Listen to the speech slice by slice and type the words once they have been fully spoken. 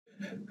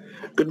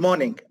Good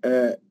morning.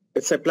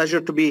 It's a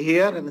pleasure to be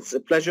here, and it's a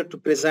pleasure to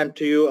present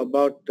to you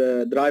about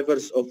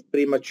drivers of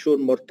premature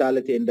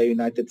mortality in the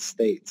United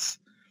States.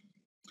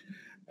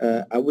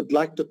 I would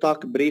like to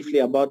talk briefly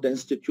about the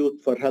Institute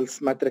for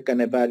Health Metric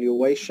and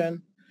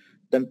Evaluation,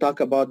 then talk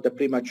about the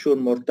premature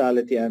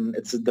mortality and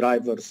its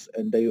drivers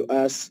in the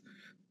U.S.,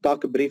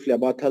 talk briefly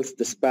about health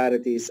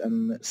disparities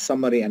and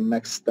summary and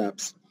next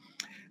steps.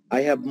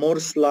 I have more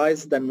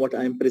slides than what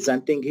I'm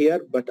presenting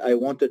here, but I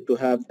wanted to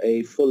have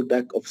a full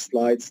deck of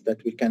slides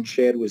that we can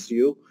share with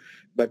you.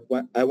 But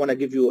I want to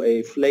give you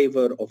a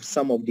flavor of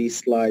some of these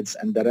slides,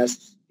 and the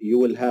rest you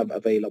will have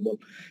available.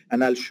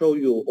 And I'll show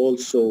you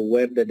also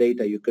where the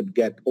data you could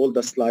get. All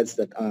the slides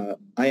that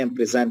I am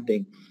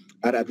presenting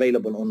are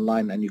available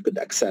online, and you could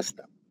access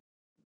them.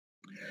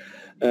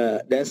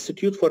 The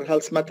Institute for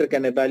Health Metric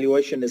and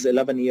Evaluation is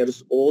 11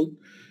 years old.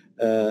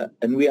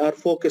 And we are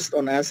focused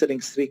on answering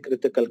three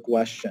critical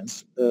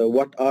questions.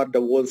 What are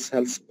the world's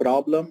health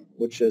problem,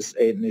 which is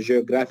a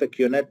geographic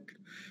unit,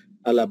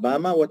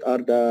 Alabama? What are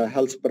the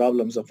health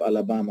problems of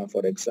Alabama,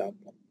 for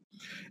example?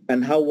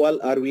 And how well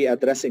are we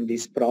addressing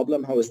these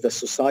problems? How is the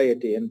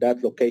society in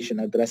that location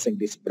addressing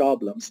these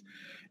problems?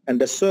 And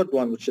the third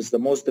one, which is the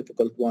most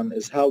difficult one,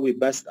 is how we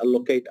best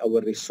allocate our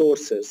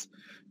resources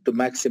to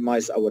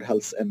maximize our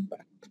health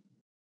impact.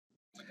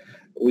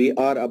 We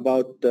are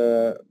about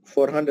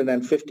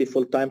 450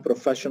 full-time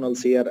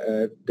professionals here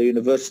at the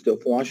University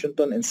of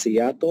Washington in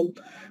Seattle.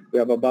 We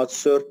have about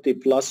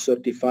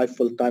 35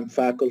 full-time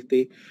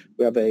faculty.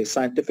 We have a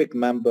scientific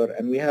member,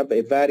 and we have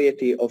a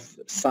variety of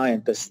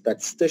scientists,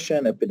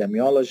 statisticians,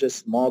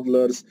 epidemiologists,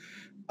 modelers,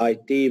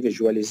 IT,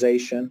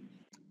 visualization.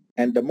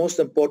 And the most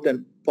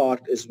important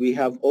part is we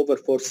have over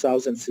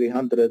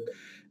 4,300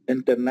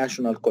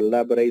 international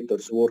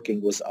collaborators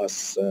working with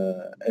us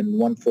in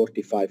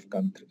 145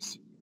 countries.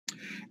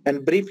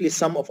 And briefly,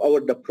 some of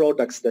the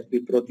products that we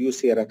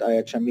produce here at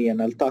IHME,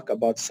 and I'll talk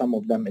about some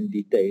of them in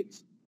detail.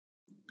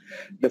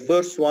 The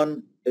first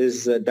one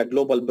is the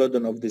global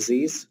burden of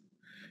disease,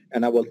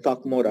 and I will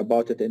talk more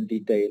about it in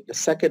detail. The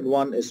second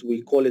one is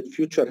we call it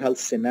future health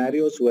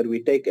scenarios, where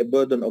we take a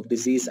burden of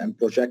disease and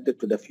project it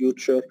to the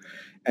future,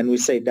 and we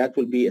say that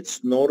will be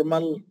its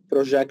normal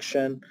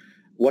projection.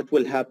 What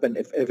will happen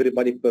if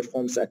everybody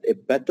performs at a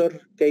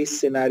better case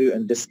scenario?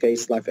 In this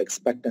case, life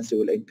expectancy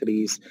will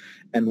increase,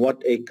 and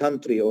what a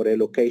country or a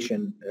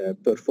location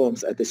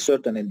performs at a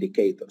certain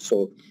indicator.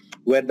 So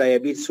where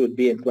diabetes would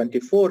be in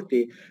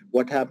 2040,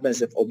 what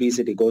happens if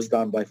obesity goes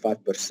down by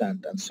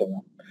 5% and so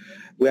on.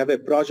 We have a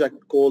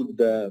project called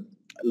the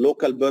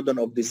Local Burden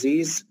of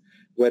Disease,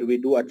 where we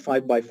do at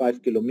 5 by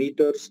 5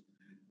 kilometers.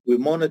 We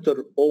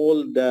monitor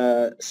all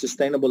the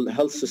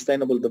health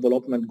sustainable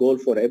development goal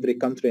for every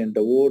country in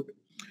the world.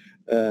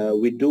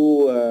 We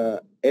do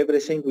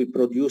everything we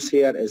produce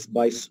here is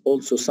by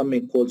also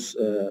something called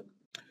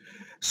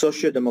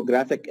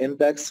socio-demographic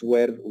index,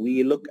 where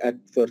we look at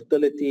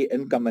fertility,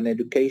 income, and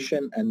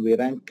education, and we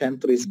rank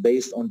countries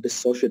based on this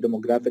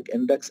socio-demographic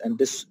index, and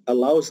this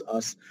allows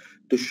us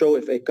to show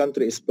if a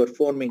country is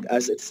performing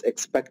as it's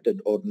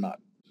expected or not.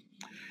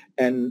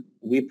 And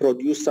we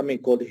produce something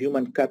called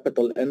Human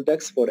Capital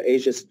Index for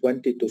ages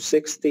 20 to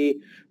 60.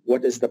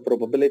 What is the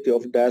probability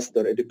of death,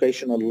 their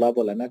educational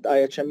level? And at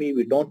IHME,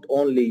 we don't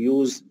only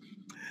use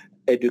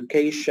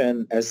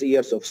education as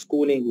years of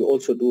schooling. We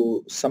also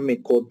do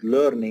something called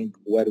learning,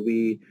 where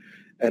we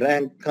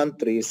rank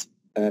countries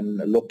and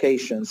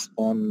locations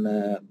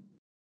on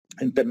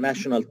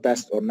international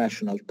tests or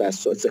national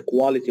tests. So it's a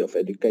quality of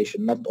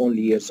education, not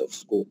only years of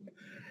school.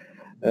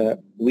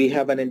 We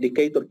have an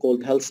indicator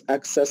called health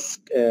access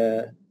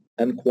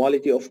and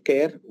quality of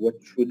care,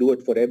 which we do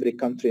it for every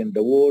country in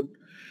the world.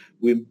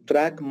 We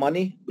track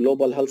money,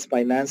 global health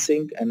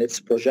financing, and its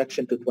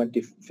projection to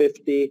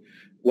 2050,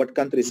 what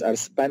countries are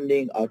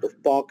spending out of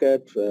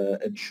pocket,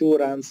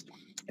 insurance,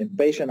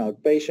 inpatient,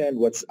 outpatient,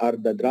 what are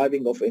the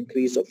driving of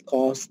increase of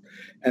cost.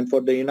 And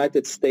for the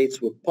United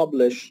States, we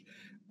publish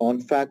on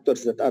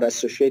factors that are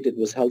associated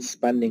with health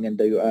spending in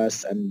the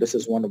U.S., and this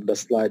is one of the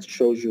slides,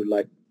 shows you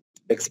like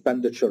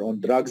expenditure on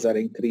drugs are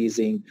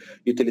increasing,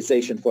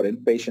 utilization for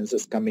inpatients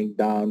is coming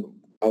down,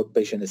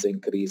 outpatient is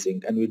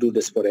increasing, and we do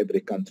this for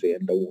every country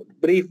in the world.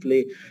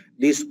 Briefly,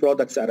 these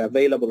products are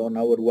available on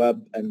our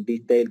web, and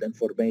detailed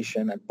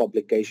information and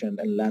publication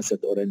in Lancet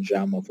or in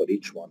JAMA for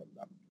each one of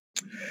them.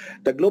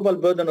 The global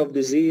burden of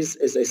disease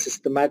is a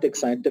systematic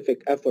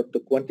scientific effort to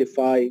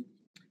quantify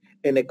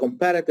in a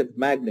comparative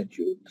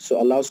magnitude,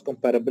 so allows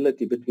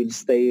comparability between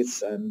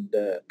states and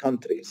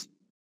countries.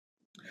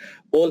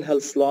 All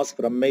health loss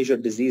from major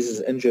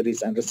diseases,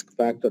 injuries, and risk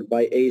factor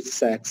by age,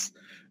 sex,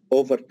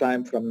 over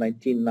time from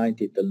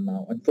 1990 till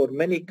now. And for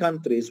many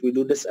countries, we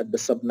do this at the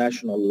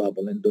subnational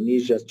level: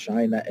 Indonesia,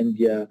 China,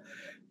 India,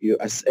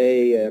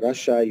 USA,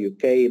 Russia,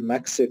 UK,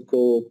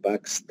 Mexico,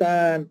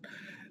 Pakistan,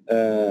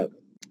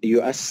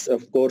 US,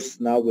 of course.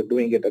 Now we're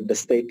doing it at the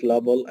state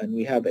level, and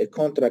we have a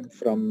contract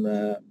from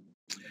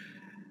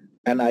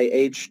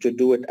NIH to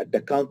do it at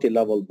the county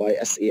level by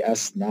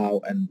SES now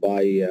and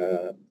by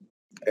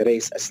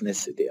race,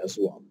 ethnicity as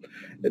well.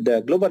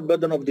 The global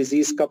burden of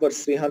disease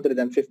covers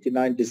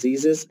 359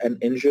 diseases and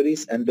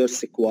injuries and their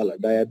sequelae: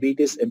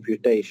 diabetes,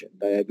 amputation,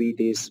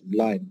 diabetes,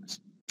 blindness,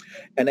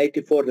 and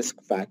 84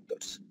 risk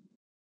factors.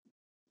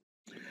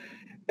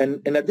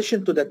 And in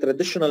addition to the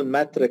traditional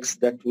metrics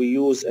that we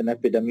use in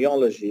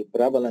epidemiology,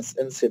 prevalence,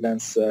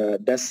 incidence,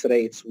 death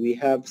rates, we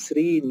have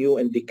 3 new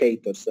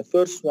indicators. The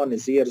first one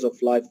is years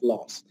of life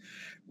lost,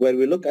 where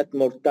we look at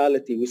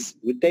mortality.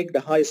 We take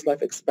the highest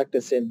life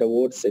expectancy in the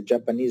world, a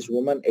Japanese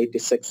woman,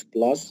 86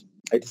 plus,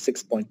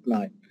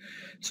 86.9.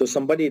 So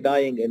somebody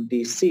dying in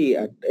DC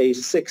at age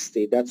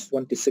 60, that's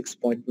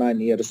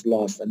 26.9 years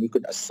lost, and we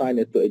could assign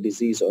it to a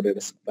disease or a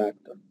risk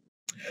factor.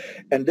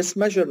 And this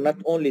measure not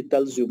only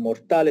tells you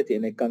mortality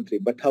in a country,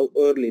 but how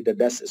early the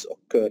death is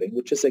occurring,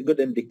 which is a good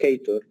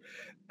indicator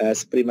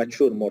as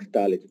premature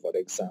mortality, for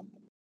example.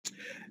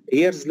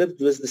 Years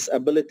lived with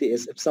disability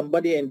is if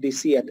somebody in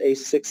DC at age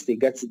 60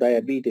 gets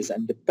diabetes,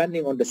 and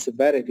depending on the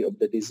severity of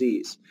the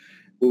disease,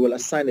 we will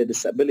assign a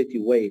disability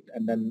weight,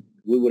 and then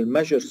we will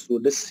measure through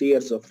this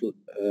years of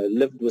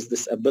lived with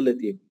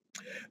disability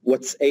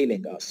what's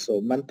ailing us. So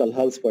mental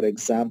health, for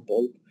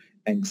example,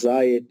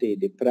 anxiety,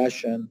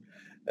 depression,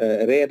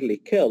 rarely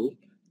kill,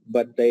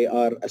 but they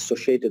are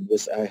associated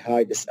with a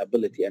high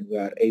disability, and we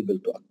are able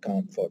to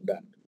account for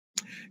that.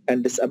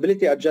 And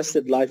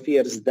disability-adjusted life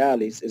years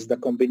DALYs is the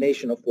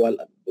combination of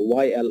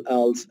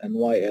YLLs and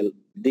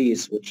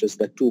YLDs, which is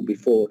the 2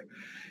 before.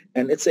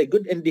 And it's a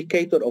good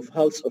indicator of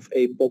health of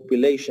a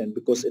population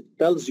because it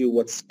tells you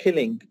what's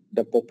killing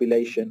the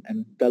population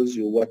and tells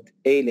you what's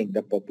ailing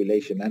the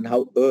population and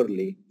how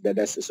early the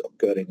death is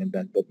occurring in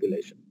that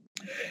population.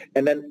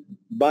 And then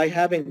by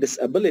having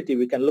disability,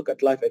 we can look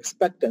at life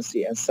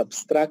expectancy and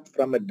subtract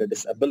from it the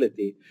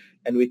disability,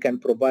 and we can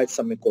provide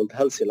something called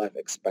healthy life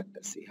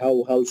expectancy,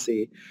 how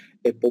healthy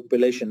a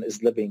population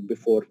is living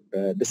before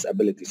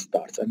disability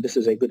starts. And this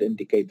is a good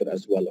indicator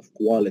as well of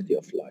quality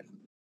of life.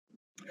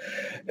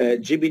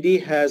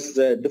 GBD has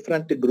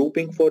different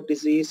grouping for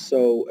disease.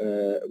 So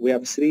we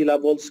have 3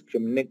 levels: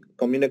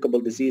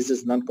 communicable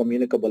diseases,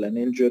 non-communicable, and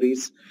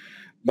injuries.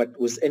 But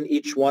within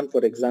each one,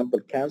 for example,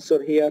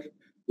 cancer here,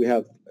 we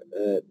have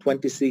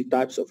 23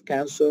 types of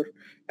cancer.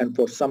 And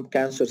for some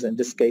cancers, in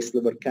this case,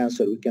 liver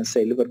cancer, we can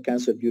say liver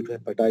cancer due to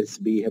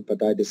hepatitis B,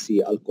 hepatitis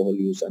C, alcohol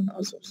use, and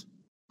others.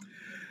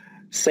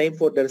 Same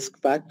for the risk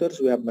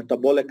factors. We have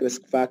metabolic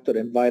risk factor,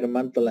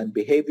 environmental, and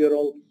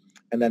behavioral.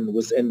 And then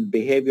within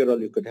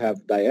behavioral, you could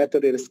have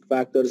dietary risk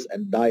factors,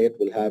 and diet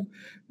will have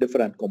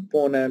different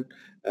component,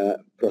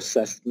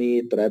 processed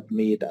meat, red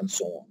meat, and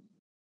so on.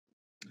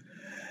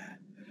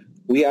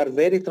 We are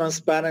very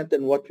transparent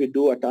in what we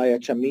do at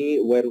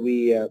IHME, where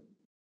we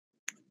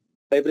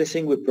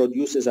everything we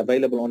produce is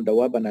available on the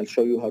web, and I'll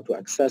show you how to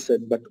access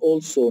it, but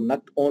also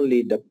not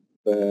only the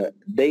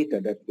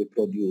data that we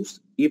produce,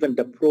 even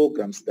the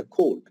programs, the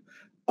code,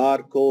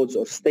 R codes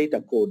or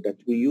Stata code that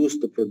we use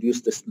to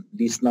produce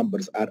these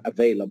numbers are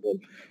available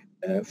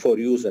for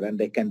user, and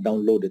they can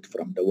download it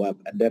from the web.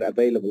 And they're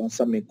available on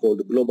something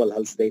called Global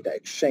Health Data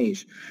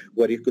Exchange,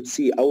 where you could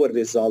see our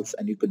results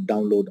and you could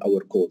download our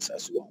codes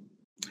as well.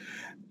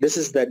 This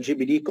is the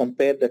GBD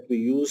compare that we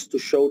use to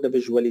show the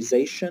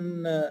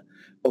visualization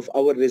of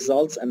our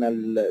results, and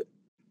I'll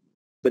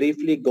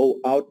briefly go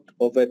out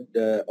of it,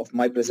 of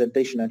my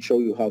presentation, and show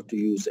you how to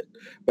use it.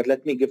 But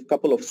let me give a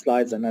couple of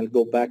slides and I'll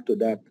go back to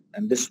that,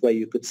 and this way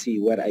you could see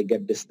where I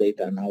get this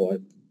data and how I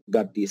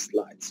got these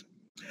slides.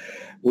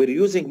 We're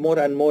using more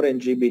and more in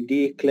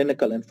GBD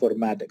clinical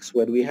informatics,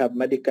 where we have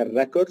medical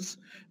records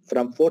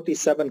from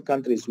 47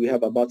 countries. We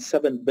have about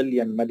 7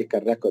 billion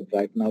medical records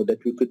right now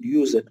that we could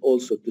use it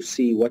also to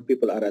see what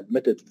people are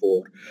admitted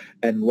for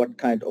and what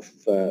kind of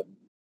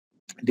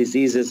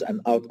diseases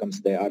and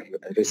outcomes they are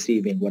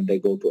receiving when they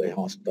go to a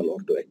hospital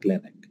or to a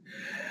clinic.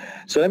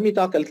 So let me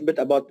talk a little bit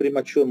about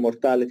premature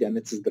mortality and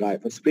its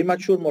drivers.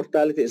 Premature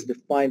mortality is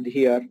defined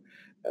here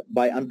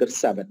by under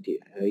 70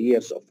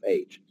 years of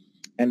age.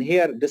 And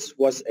here, this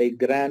was a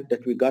grant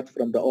that we got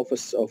from the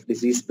Office of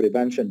Disease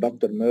Prevention.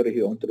 Dr. Murray,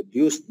 who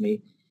introduced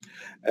me,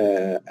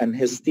 and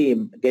his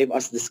team gave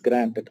us this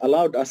grant that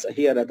allowed us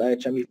here at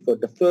IHME for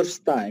the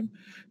first time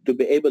to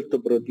be able to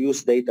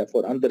produce data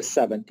for under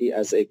 70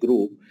 as a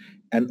group.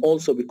 And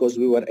also because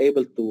we were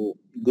able to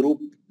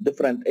group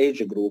different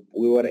age group,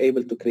 we were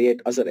able to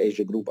create other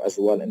age group as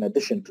well, in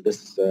addition to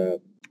this,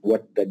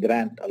 what the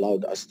grant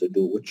allowed us to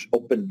do, which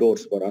opened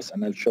doors for us,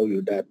 and I'll show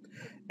you that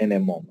in a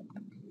moment.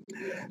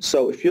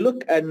 So if you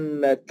look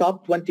at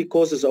top 20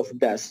 causes of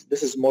death,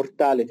 this is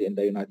mortality in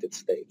the United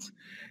States.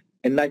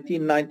 In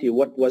 1990,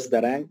 what was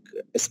the rank?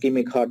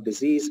 Ischemic heart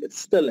disease. It's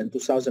still in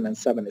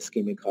 2007,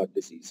 ischemic heart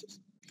diseases.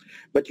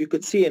 But you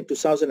could see in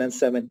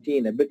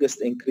 2017, the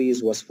biggest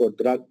increase was for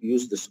drug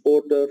use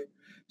disorder,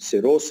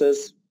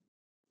 cirrhosis.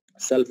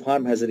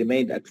 Self-harm has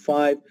remained at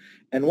 5.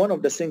 And one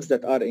of the things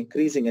that are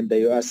increasing in the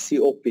U.S.,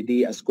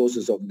 COPD as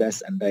causes of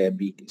death and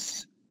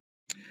diabetes.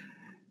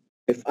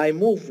 If I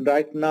move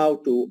right now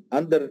to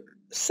under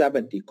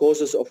 70,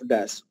 causes of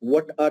death,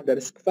 what are the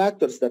risk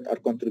factors that are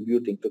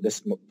contributing to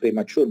this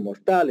premature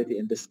mortality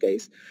in this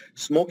case?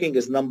 Smoking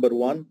is number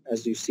one,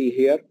 as you see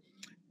here,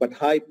 but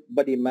high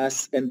body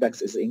mass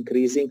index is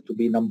increasing to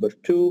be number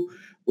two,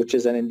 which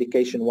is an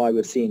indication why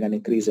we're seeing an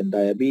increase in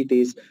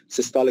diabetes.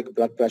 Systolic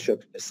blood pressure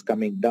is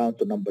coming down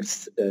to number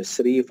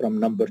three from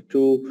number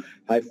two.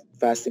 High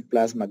fasting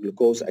plasma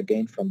glucose,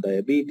 again from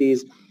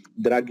diabetes.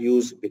 Drug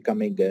use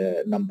becoming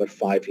number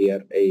five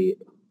here,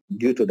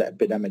 due to the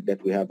epidemic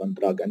that we have on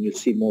drug, and you'll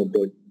see more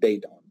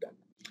data on that.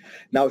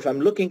 Now, if I'm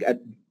looking at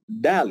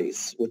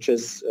DALYs, which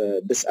is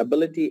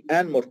disability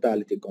and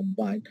mortality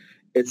combined,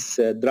 it's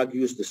drug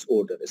use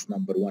disorder is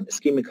number one.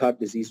 Ischemic heart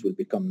disease will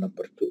become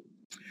number two.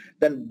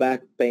 Then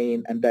back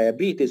pain and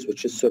diabetes,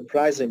 which is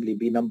surprisingly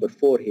be number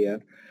four here.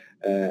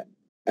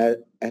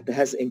 It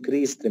has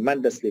increased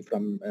tremendously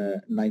from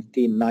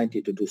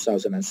 1990 to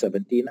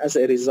 2017 as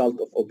a result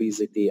of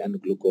obesity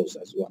and glucose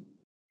as well.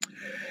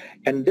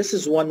 And this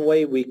is one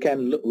way we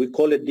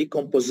call it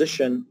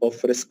decomposition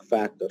of risk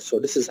factors. So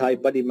this is high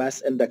body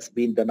mass index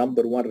being the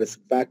number one risk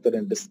factor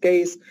in this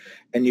case.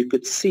 And you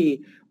could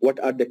see what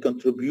are the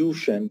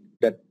contribution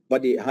that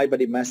high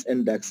body mass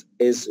index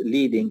is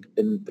leading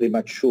in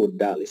premature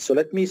DALY. So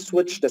let me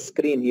switch the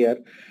screen here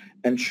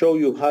and show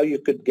you how you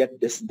could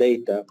get this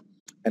data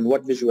and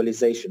what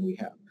visualization we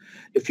have.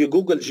 If you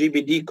Google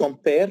GBD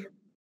compare,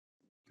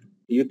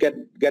 you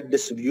can get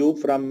this view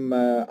from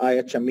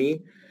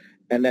IHME.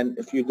 And then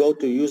if you go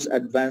to use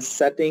advanced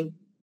setting,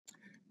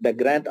 the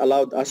grant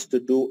allowed us to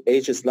do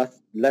ages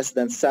less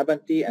than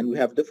 70, and we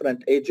have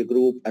different age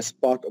group as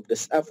part of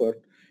this effort.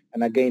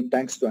 And again,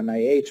 thanks to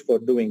NIH for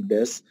doing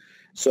this.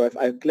 So if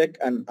I click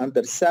on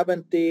under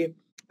 70,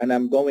 and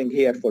I'm going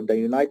here for the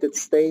United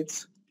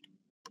States,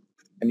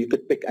 and you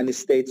could pick any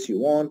states you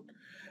want.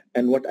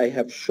 And what I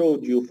have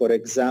showed you, for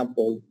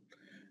example,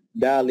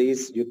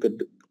 DALYs, you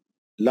could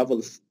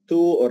level 2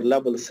 or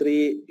level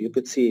 3, you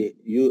could see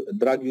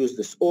drug use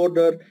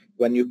disorder.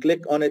 When you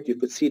click on it, you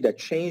could see the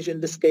change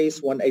in this case,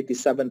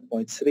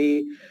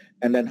 187.3,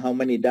 and then how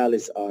many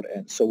DALYs are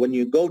in. So when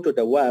you go to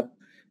the web,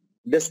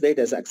 this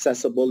data is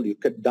accessible. You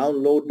could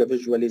download the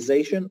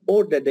visualization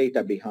or the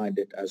data behind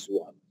it as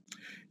well.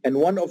 And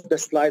one of the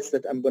slides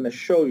that I'm going to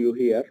show you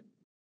here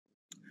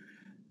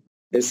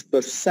is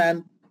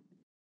percent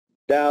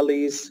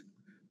DALYs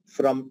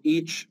from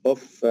each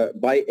of,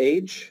 by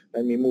age.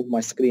 Let me move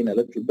my screen a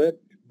little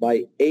bit.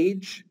 By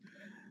age,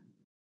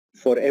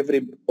 for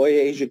every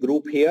age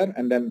group here,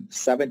 and then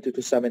 70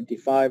 to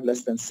 75,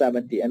 less than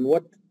 70. And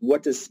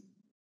what is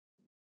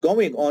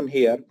going on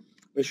here,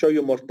 let me show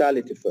you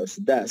mortality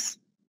first, deaths.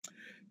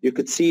 You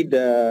could see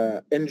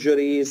the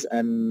injuries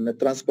and the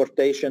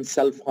transportation,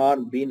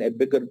 self-harm being a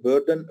bigger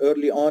burden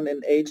early on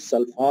in age,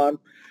 self-harm,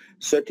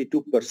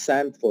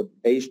 32% for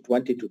age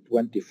 20 to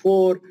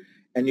 24.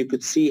 And you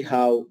could see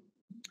how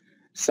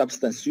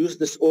substance use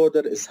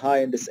disorder is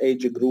high in this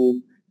age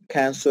group,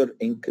 cancer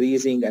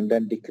increasing and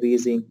then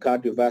decreasing,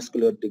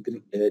 cardiovascular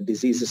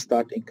diseases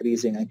start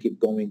increasing and keep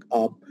going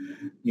up,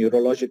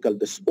 neurological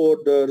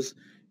disorders.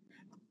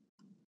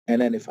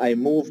 And then if I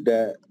move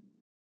to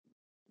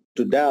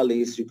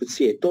DALYs, you could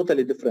see a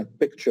totally different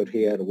picture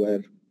here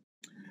where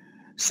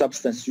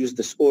substance use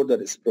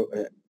disorder is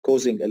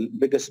causing a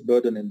biggest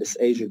burden in this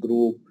age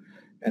group,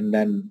 and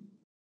then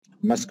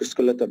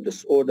musculoskeletal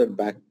disorder,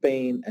 back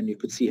pain, and you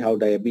could see how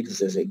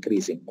diabetes is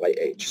increasing by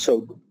age.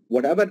 So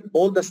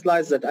all the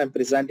slides that I'm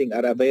presenting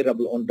are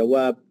available on the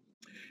web,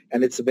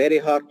 and it's very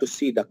hard to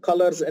see the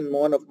colors in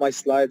one of my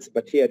slides,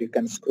 but here you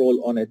can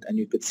scroll on it and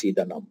you could see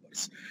the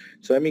numbers.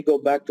 So let me go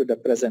back to the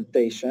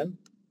presentation.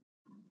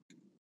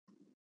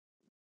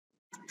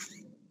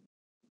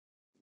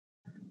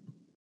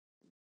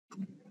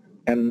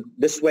 And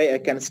this way I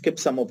can skip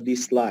some of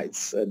these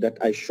slides that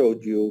I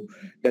showed you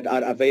that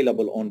are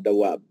available on the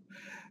web.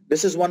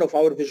 This is one of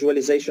our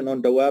visualization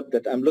on the web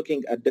that I'm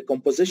looking at the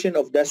composition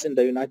of deaths in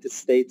the United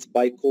States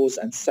by cause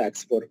and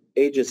sex for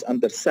ages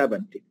under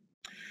 70.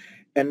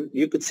 And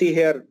you could see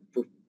here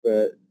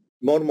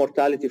more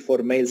mortality for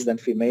males than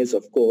females,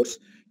 of course.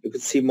 You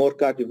could see more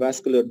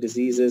cardiovascular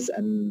diseases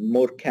and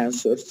more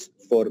cancers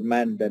for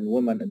men than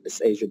women in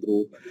this age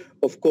group.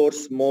 Of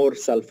course, more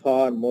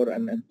self-harm, more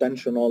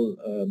unintentional,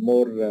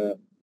 more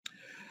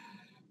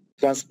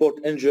transport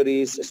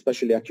injuries,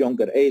 especially at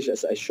younger age,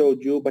 as I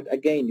showed you. But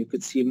again, you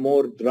could see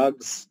more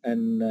drugs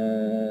and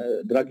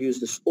drug use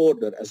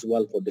disorder as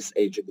well for this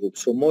age group.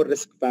 So more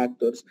risk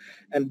factors.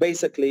 And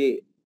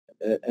basically,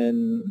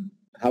 and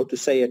how to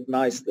say it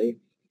nicely,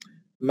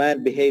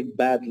 men behave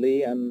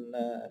badly, and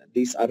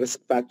these are risk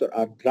factors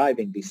are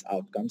driving these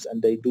outcomes,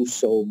 and they do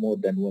so more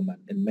than women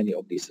in many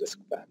of these risk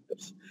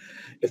factors.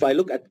 If I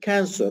look at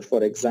cancer,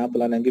 for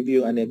example, and I'll give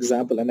you an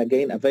example, and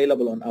again,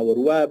 available on our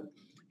web,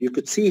 you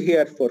could see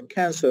here for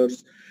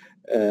cancers,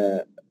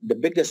 the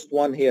biggest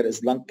one here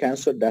is lung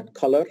cancer, that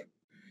color,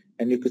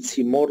 and you could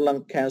see more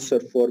lung cancer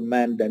for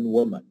men than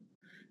women.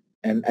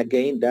 And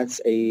again,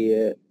 that's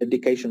a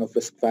indication of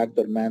risk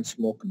factor. Men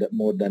smoke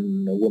more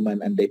than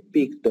women, and they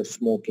peak their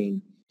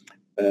smoking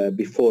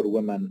before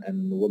women,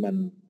 and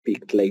women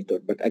peaked later.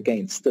 But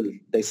again, still,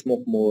 they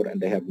smoke more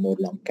and they have more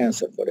lung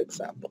cancer, for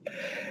example.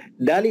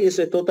 DALI is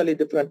a totally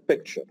different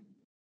picture,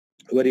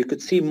 where you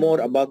could see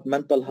more about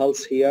mental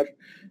health here,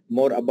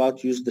 more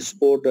about use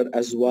disorder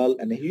as well,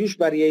 and a huge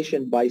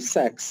variation by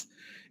sex,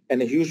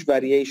 and a huge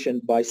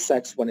variation by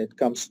sex when it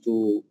comes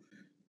to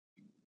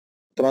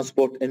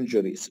transport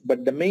injuries.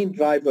 But the main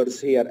drivers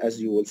here,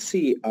 as you will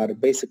see, are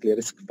basically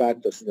risk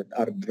factors that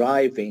are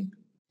driving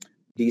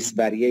these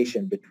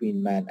variation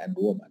between man and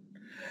woman.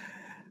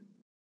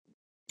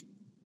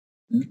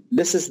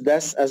 This is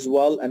death as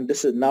well, and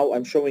this is now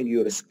I'm showing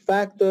you risk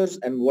factors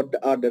and what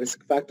are the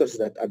risk factors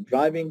that are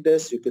driving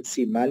this. You could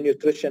see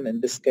malnutrition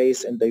in this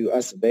case in the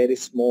US, very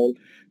small.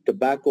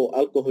 Tobacco,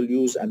 alcohol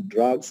use, and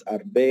drugs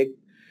are big.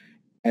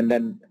 And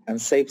then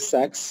unsafe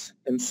sex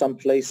in some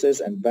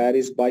places and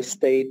varies by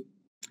state.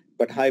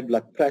 But high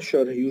blood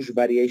pressure, huge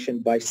variation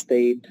by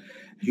state,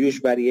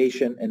 huge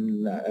variation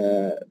in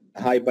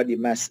high body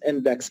mass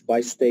index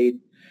by state,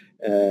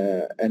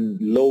 and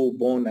low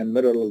bone and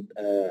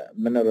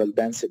mineral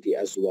density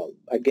as well.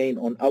 Again,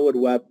 on our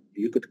web,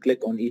 you could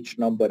click on each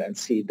number and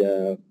see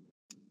the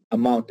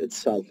amount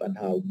itself and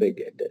how big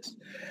it is.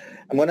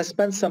 I'm going to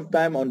spend some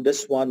time on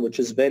this one, which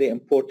is very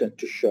important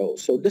to show.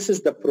 So this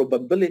is the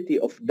probability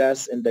of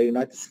death in the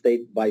United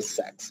States by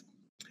sex.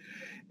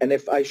 And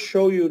if I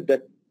show you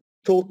the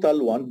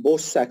total one, both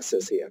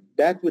sexes here,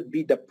 that would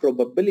be the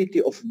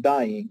probability of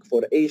dying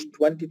for age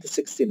 20 to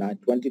 69,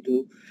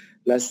 22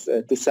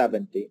 to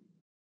 70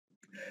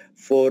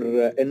 for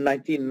in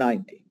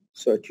 1990.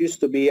 So it used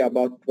to be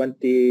about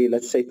 20,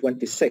 let's say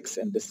 26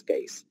 in this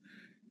case.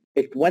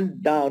 It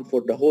went down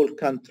for the whole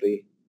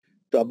country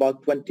to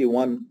about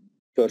 21%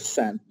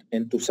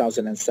 in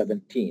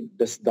 2017,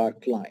 this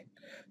dark line.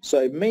 So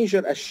a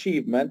major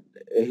achievement,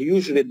 a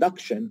huge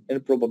reduction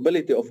in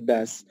probability of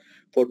death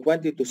for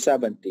 20 to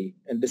 70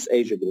 in this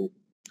age group.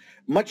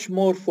 Much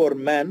more for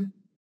men,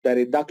 the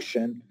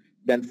reduction,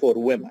 than for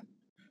women.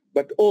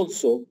 But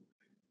also,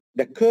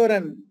 the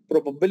current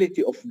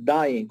probability of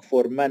dying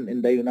for men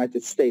in the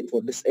United States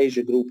for this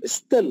age group is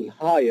still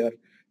higher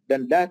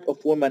than that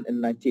of women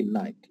in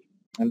 1990.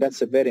 And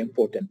that's a very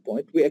important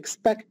point. We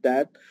expect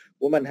that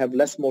women have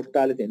less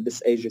mortality in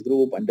this age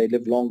group and they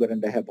live longer and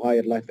they have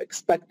higher life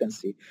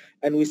expectancy.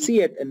 And we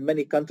see it in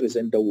many countries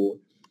in the world.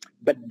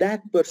 But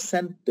that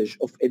percentage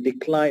of a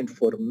decline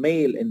for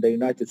male in the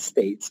United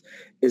States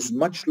is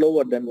much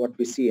lower than what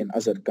we see in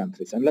other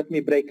countries. And let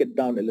me break it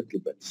down a little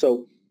bit.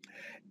 So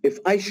if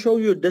I show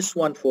you this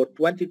one for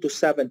 20 to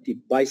 70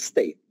 by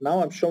state,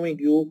 now I'm showing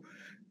you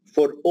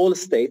for all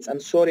states. I'm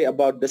sorry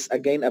about this,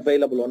 again,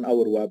 available on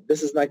our web.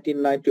 This is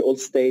 1990, all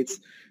states.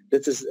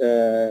 This is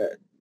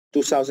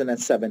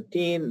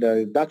 2017, the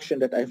reduction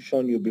that I've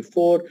shown you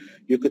before.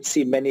 You could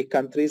see many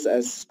countries,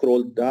 as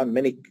scrolled down,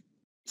 many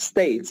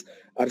states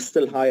are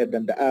still higher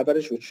than the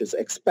average, which is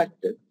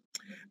expected.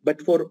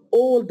 But for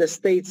all the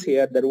states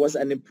here, there was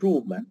an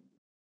improvement,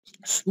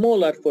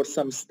 smaller for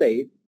some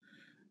states,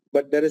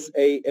 but there is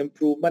a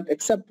improvement,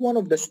 except one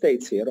of the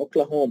states here,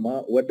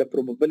 Oklahoma, where the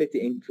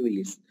probability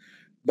increased.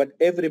 But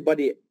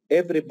everybody,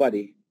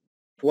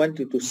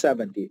 20 to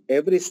 70,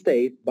 every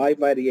state by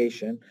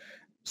variation.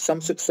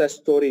 Some success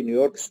story, New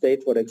York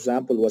State, for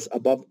example, was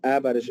above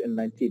average in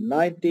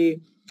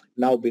 1990,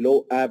 now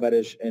below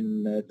average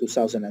in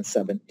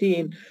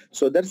 2017.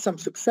 So there's some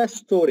success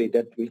story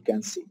that we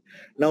can see.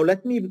 Now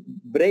let me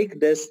break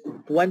this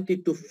 20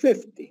 to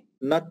 50,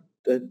 not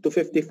to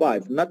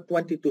 55, not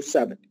 20 to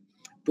 70,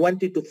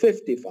 20 to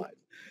 55.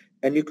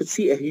 And you could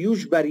see a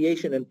huge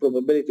variation in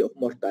probability of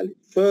mortality.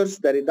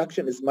 First, the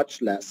reduction is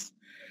much less.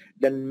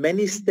 Then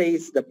many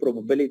states, the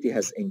probability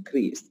has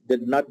increased,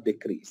 did not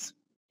decrease.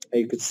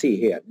 And you could see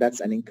here,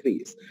 that's an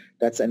increase.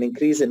 That's an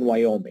increase in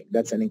Wyoming.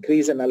 That's an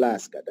increase in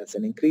Alaska. That's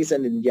an increase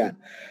in Indiana.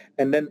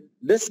 And then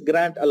this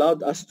grant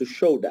allowed us to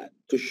show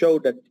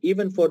that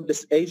even for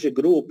this age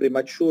group,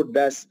 premature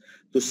deaths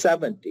to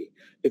 70,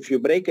 if you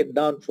break it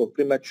down for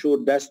premature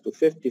deaths to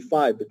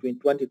 55, between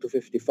 20 to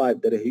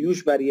 55, there is a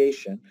huge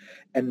variation,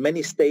 and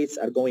many states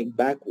are going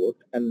backward,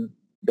 and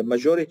the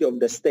majority of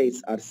the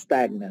states are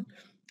stagnant.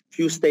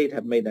 Few states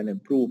have made an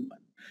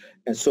improvement.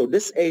 And so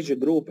this age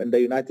group in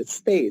the United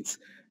States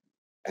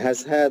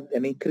has had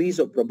an increase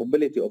of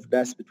probability of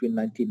deaths between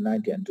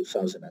 1990 and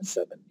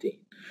 2017.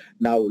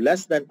 Now,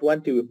 less than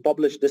 20, we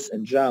published this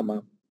in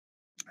JAMA,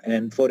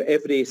 and for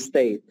every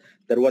state,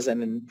 there was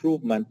an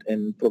improvement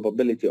in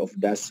probability of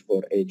deaths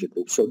for age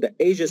group. So the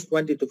ages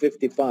 20 to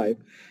 55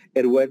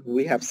 are where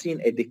we have seen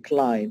a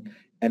decline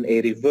and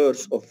a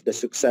reverse of the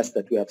success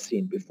that we have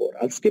seen before.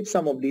 I'll skip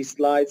some of these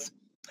slides.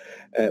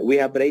 We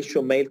have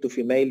ratio male to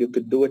female. You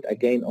could do it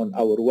again on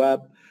our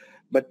web.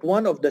 But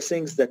one of the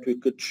things that we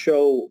could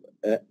show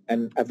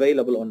and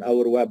available on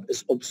our web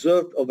is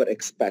observed over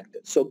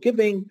expected. So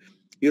giving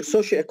your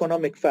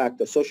socioeconomic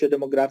factor,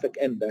 socio-demographic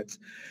index,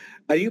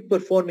 are you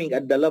performing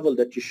at the level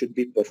that you should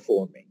be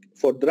performing?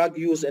 For drug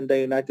use in the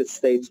United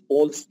States,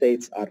 all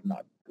states are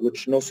not,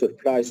 which no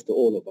surprise to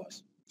all of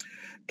us.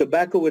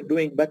 Tobacco, we're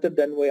doing better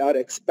than we are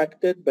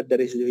expected, but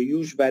there is a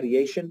huge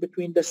variation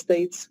between the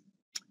states.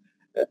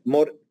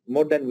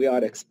 More than we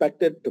are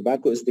expected.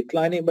 Tobacco is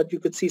declining, but you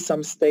could see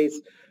some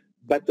states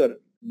better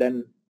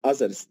than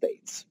other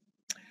states.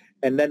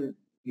 And then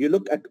you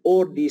look at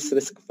all these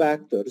risk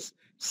factors,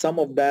 some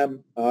of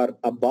them are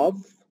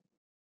above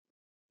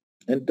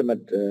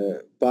intimate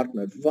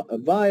partner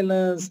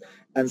violence,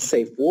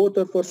 unsafe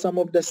water for some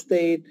of the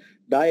state,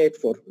 diet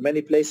for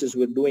many places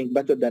we're doing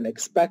better than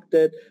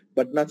expected,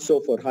 but not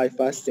so for high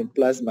fasting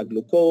plasma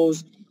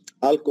glucose.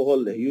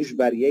 Alcohol, a huge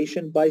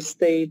variation by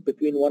state.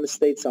 Between one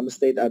state, some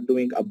states are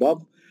doing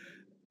above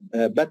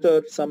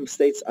better, some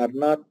states are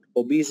not.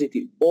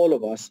 Obesity, all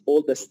of us,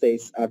 all the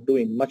states are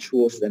doing much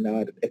worse than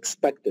are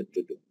expected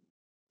to do.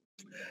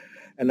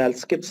 And I'll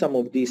skip some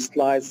of these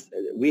slides.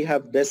 We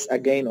have this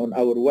again on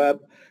our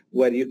web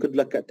where you could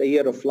look at a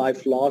year of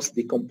life loss,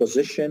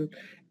 decomposition.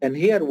 And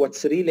here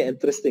what's really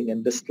interesting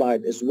in this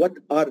slide is what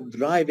are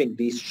driving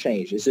these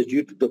changes. Is it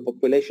due to the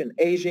population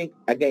aging?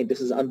 Again,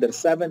 this is under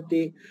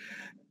 70.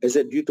 Is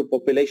it due to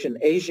population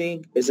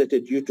aging? Is it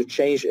due to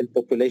change in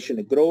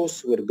population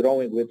growth? We're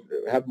growing, we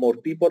have more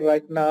people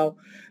right now.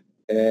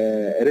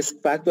 Risk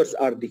factors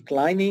are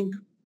declining.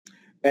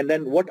 And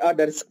then what are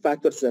the risk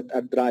factors that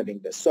are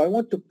driving this? So I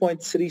want to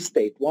point three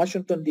states,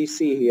 Washington,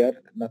 D.C.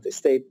 here, not a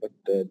state, but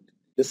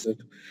this is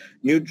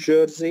New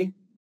Jersey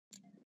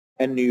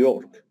and New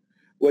York,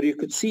 where you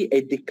could see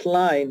a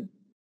decline,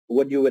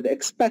 what you would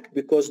expect,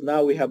 because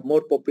now we have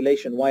more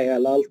population,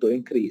 YLL to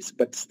increase,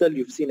 but still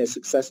you've seen a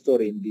success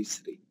story in these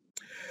three.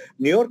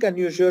 New York and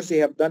New Jersey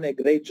have done a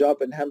great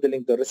job in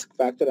handling the risk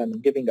factor, and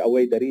I'm giving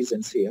away the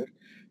reasons here.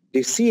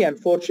 DC,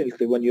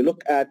 unfortunately, when you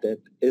look at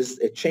it, is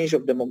a change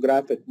of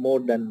demographic more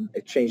than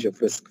a change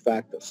of risk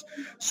factors.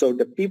 So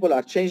the people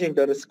are changing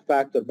the risk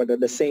factor, but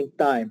at the same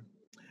time,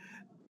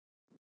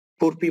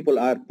 poor people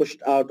are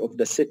pushed out of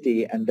the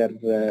city, and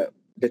the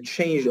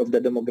change of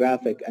the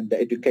demographic and the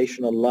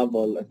educational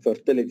level and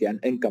fertility and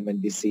income in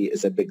DC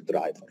is a big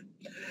driver.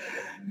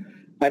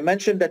 I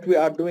mentioned that we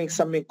are doing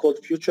something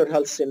called future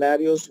health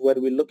scenarios, where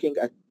we're looking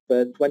at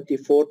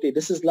 2040.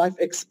 This is life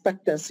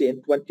expectancy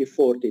in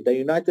 2040. The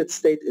United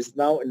States is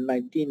now in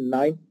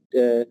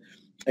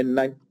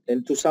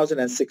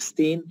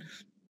 2016.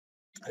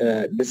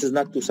 This is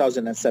not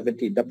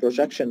 2017. The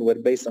projection were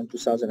based on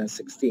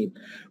 2016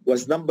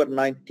 was number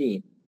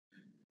 19.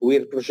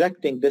 We're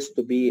projecting this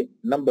to be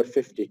number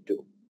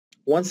 52.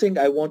 One thing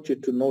I want you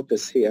to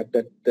notice here,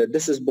 that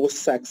this is both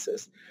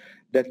sexes,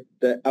 that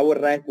our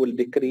rank will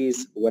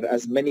decrease,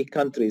 whereas many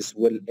countries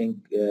will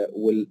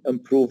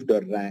improve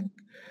their rank,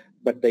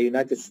 but the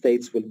United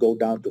States will go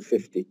down to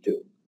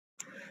 52.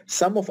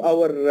 Some of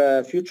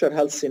our future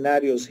health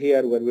scenarios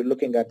here, where we're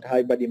looking at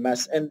high body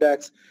mass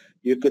index,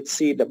 you could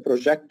see the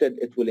projected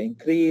it will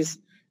increase.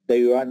 The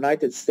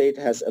United States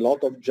has a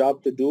lot of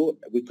job to do.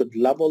 We could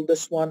level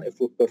this one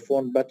if we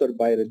perform better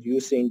by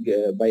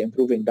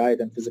improving diet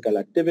and physical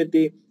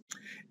activity.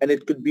 And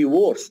it could be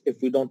worse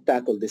if we don't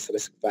tackle this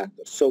risk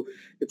factor. So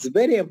it's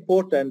very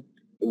important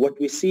what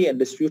we see in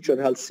these future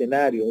health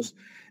scenarios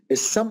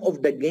is some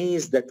of the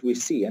gains that we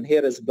see, and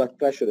here is blood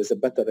pressure is a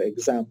better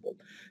example.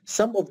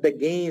 Some of the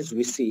gains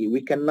we see,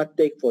 we cannot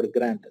take for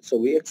granted. So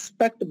we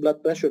expect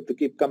blood pressure to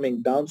keep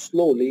coming down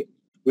slowly.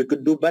 We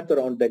could do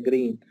better on the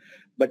green,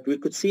 but we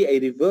could see a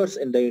reverse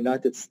in the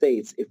United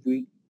States if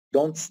we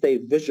don't stay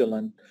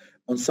vigilant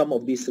on some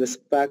of these risk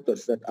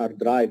factors that are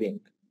driving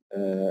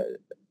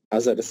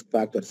other risk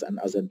factors and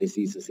other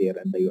diseases here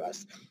in the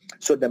U.S.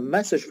 So the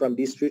message from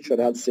these future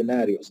health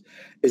scenarios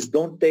is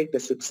don't take the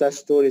success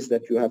stories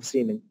that you have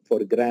seen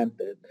for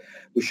granted.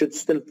 We should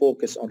still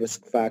focus on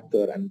risk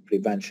factor and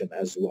prevention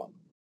as well.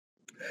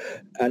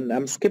 And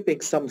I'm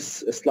skipping some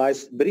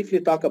slides,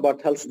 briefly talk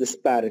about health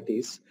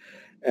disparities.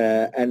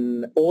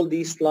 And all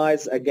these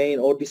slides, again,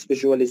 all these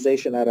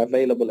visualization are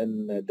available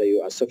in the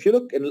U.S. So if you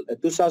look in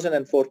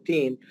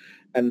 2014,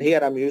 and here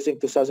I'm using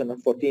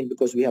 2014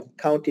 because we have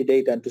county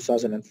data in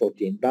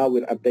 2014. Now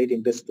we're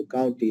updating this to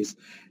counties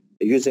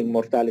using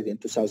mortality in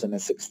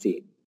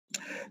 2016.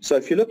 So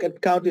if you look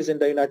at counties in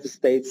the United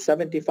States,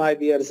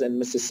 75 years in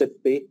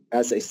Mississippi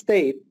as a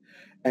state,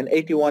 and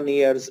 81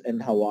 years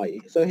in Hawaii.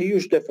 So a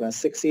huge difference.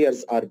 6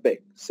 years are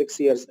big. 6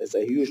 years is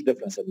a huge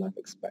difference in life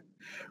expectancy.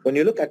 When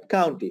you look at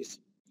counties,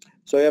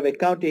 so you have a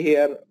county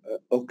here,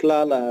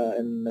 Ocala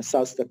in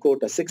South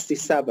Dakota,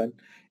 67,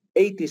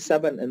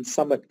 87 in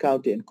Summit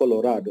County in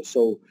Colorado.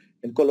 So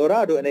in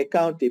Colorado, in a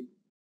county,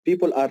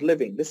 people are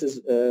living, this is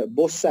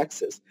both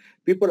sexes,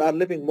 people are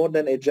living more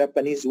than a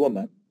Japanese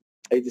woman,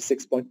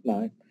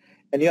 86.9.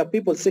 And you have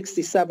people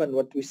 67,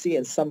 what we see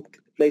in some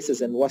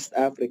places in West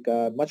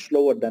Africa, much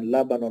lower than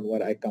Lebanon,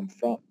 where I come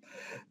from,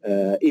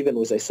 even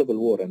with a civil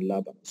war in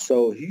Lebanon.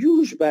 So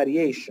huge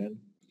variation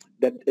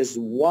that is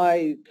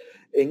wide.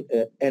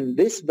 And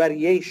this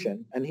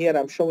variation, and here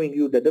I'm showing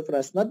you the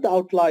difference, not the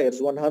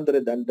outliers,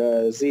 100 and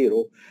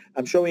 0.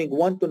 I'm showing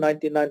 1 to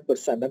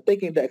 99%. I'm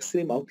taking the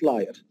extreme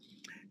outliers.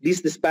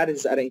 These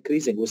disparities are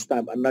increasing with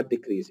time and not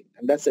decreasing.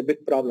 And that's a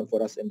big problem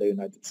for us in the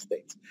United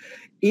States.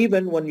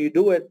 Even when you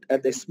do it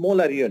at a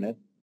smaller unit,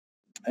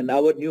 And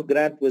our new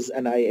grant with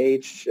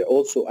NIH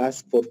also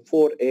asked for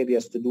 4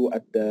 areas to do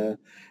at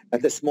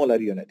a smaller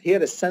unit.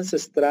 Here is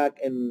census tract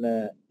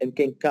in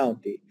King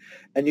County.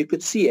 And you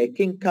could see a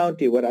King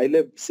County where I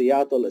live,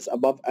 Seattle, is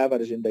above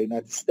average in the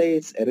United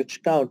States, a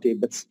rich county,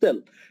 but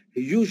still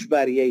huge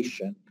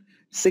variation,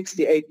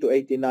 68 to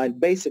 89.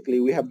 Basically,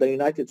 we have the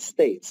United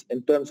States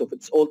in terms of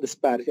its all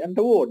disparity, and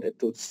the world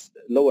to its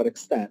lower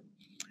extent,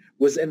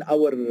 within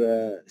our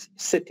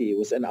city,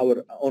 within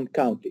our own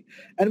county.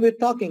 And we're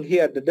talking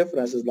here, the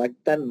difference is like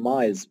 10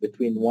 miles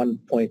between one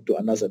point to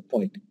another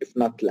point, if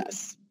not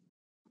less.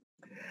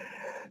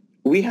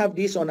 We have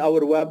these on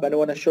our web, and I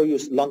want to show you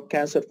lung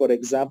cancer, for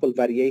example,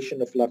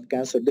 variation of lung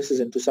cancer. This is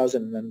in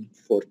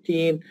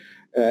 2014,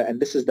 and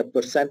this is the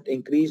percent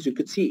increase. You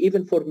could see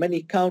even for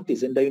many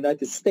counties in the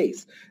United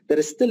States, there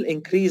is still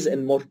increase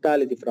in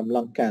mortality from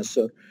lung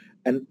cancer,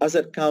 and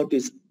other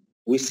counties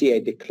we see a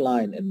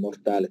decline in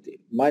mortality,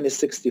 minus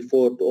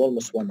 64 to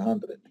almost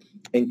 100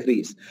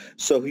 increase.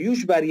 So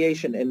huge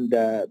variation in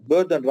the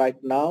burden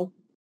right now,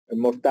 in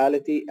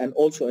mortality, and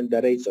also in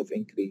the rates of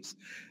increase.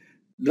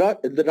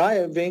 What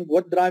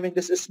driving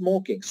this is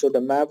smoking. So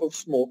the map of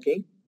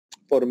smoking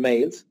for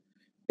males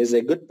is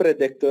a good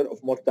predictor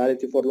of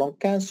mortality for lung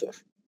cancer.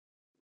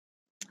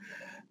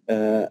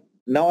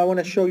 Now I want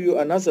to show you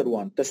another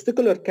one.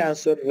 Testicular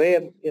cancer,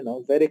 rare,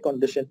 very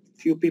condition,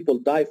 few people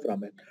die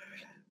from it.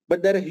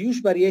 But there are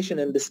huge variation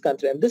in this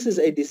country, and this is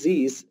a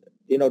disease,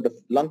 the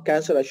lung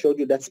cancer I showed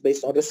you, that's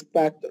based on risk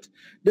factors.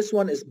 This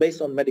one is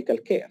based on medical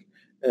care.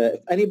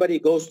 If anybody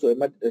goes to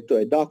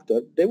a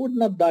doctor, they would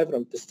not die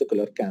from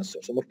testicular cancer.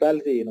 So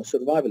mortality,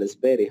 survival is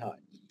very high.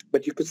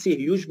 But you could see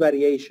huge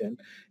variation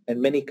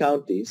in many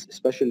counties,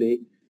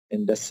 especially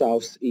in the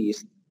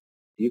southeast.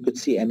 You could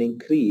see an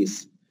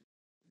increase,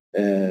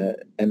 and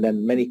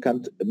then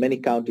many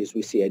counties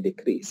we see a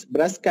decrease.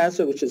 Breast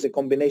cancer, which is a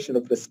combination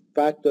of risk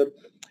factor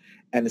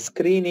and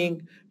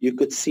screening, you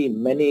could see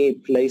many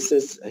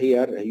places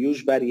here a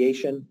huge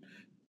variation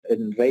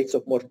in rates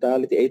of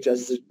mortality. Age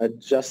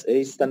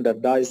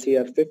standardized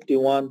here,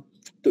 51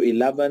 to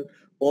 11,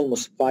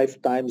 almost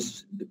 5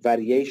 times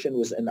variation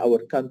within our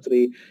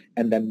country,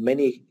 and then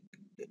many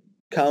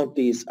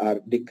counties are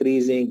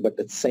decreasing, but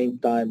at the same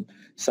time,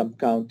 some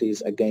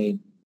counties, again,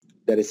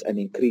 there is an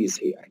increase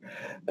here.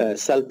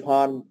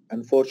 Self-harm,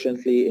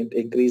 unfortunately, it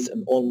increased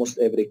in almost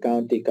every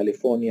county.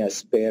 California is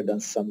spared,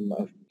 and some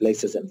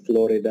places in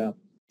Florida.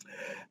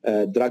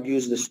 Drug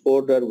use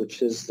disorder,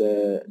 which is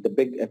the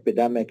big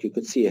epidemic, you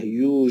could see a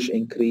huge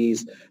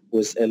increase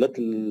with a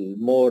little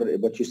more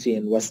what you see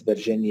in West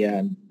Virginia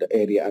and the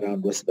area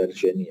around West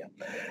Virginia.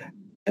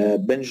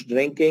 Binge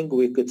drinking,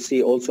 we could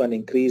see also an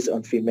increase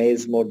on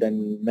females more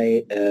than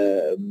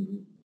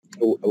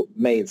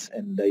males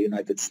in the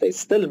United States.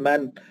 Still,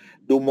 men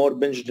do more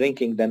binge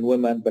drinking than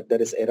women, but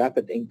there is a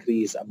rapid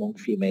increase among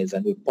females,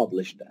 and we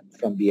published that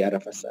from the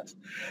RFSS.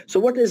 So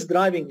what is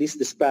driving these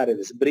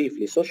disparities?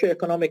 Briefly,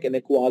 socioeconomic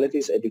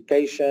inequalities,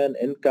 education,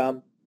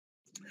 income,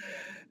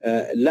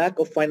 lack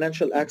of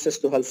financial access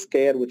to health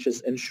care, which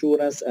is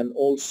insurance, and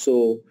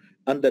also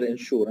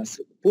underinsurance,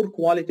 poor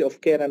quality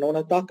of care. And I want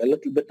to talk a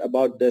little bit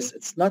about this.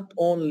 It's not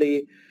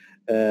only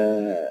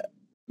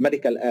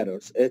medical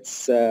errors.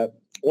 It's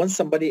once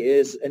somebody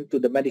is into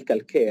the medical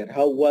care,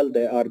 how well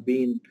they are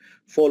being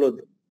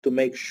followed to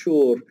make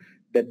sure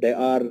that they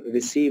are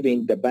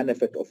receiving the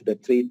benefit of the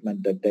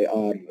treatment that they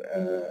are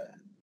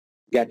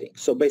getting.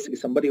 So basically,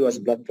 somebody who has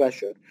blood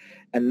pressure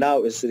and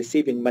now is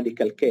receiving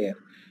medical care,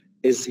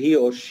 is he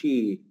or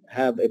she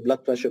have a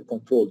blood pressure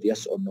controlled,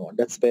 yes or no?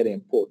 That's very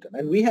important.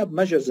 And we have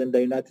measures in the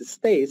United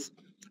States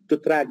to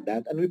track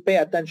that, and we pay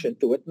attention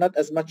to it, not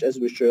as much as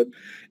we should,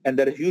 and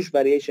there is huge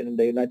variation in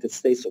the United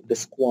States of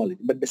this quality.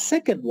 But the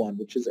second one,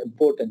 which is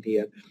important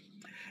here,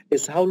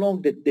 is how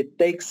long did it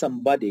take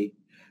somebody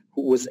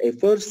who was a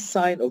first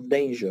sign of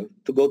danger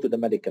to go to the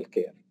medical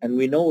care? And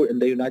we know in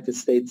the United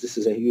States this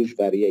is a huge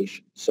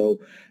variation. So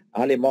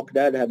Ali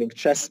Mokdad having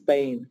chest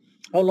pain,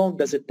 how long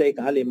does it take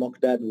Ali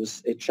Mokdad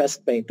with a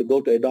chest pain to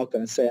go to a doctor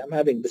and say, I'm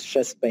having this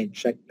chest pain,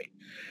 check me?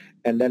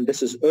 And then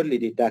this is early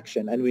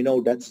detection, and we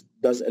know that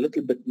does a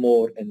little bit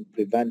more in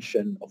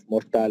prevention of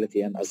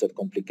mortality and other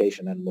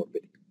complication and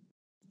morbidity.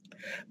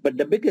 But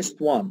the biggest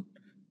one,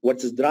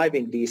 what is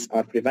driving these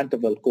are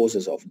preventable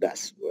causes of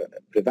death,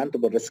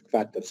 preventable risk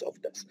factors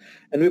of death.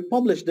 And we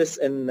published this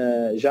in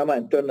JAMA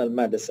Internal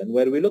Medicine,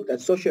 where we looked at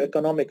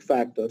socioeconomic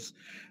factors,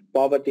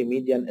 poverty,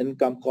 median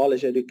income,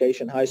 college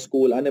education, high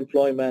school,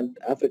 unemployment,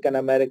 African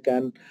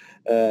American,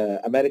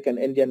 American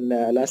Indian,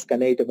 Alaska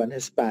Native, and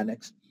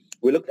Hispanics.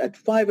 We looked at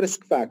 5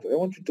 risk factors. I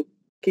want you to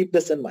keep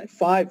this in mind.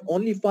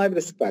 Only 5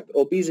 risk factors: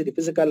 obesity,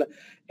 physical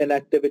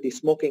inactivity,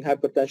 smoking,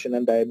 hypertension,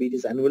 and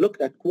diabetes. And we looked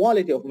at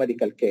quality of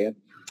medical care,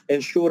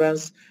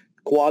 insurance,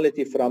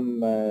 quality from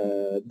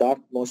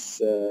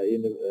Dartmouth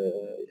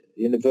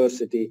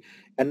University,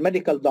 and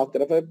medical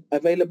doctor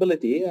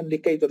availability,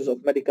 indicators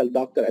of medical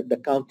doctor at the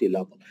county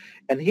level.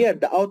 And here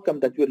the outcome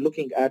that we're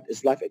looking at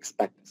is life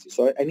expectancy.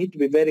 So I need to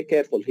be very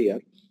careful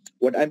here.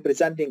 What I'm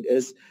presenting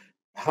is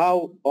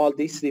how all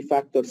these 3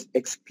 factors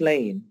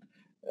explain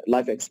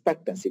life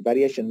expectancy,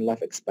 variation in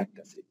life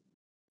expectancy.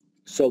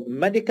 So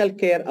medical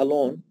care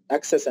alone,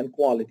 access and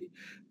quality,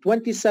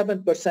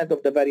 27%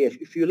 of the variation.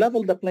 If you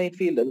level the playing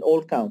field in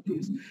all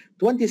counties,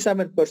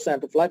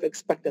 27% of life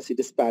expectancy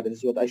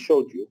disparities, what I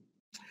showed you,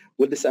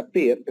 will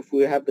disappear if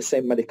we have the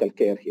same medical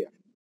care here.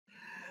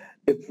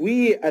 If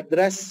we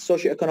address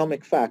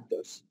socioeconomic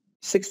factors,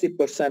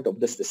 60% of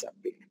this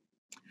disappear.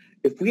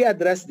 If we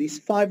address these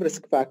 5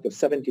 risk factors,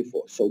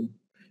 74. So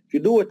if you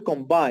do it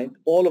combined,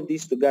 all of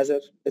these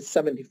together, it's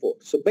 74.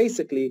 So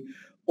basically,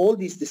 all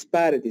these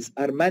disparities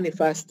are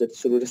manifested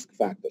through risk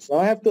factors. Now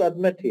I have to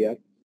admit here,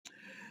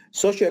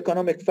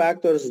 socioeconomic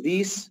factors,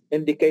 these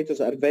indicators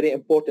are very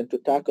important to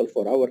tackle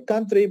for our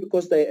country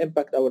because they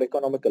impact our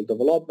economical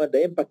development,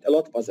 they impact a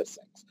lot of other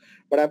things.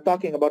 But I'm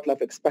talking about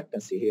life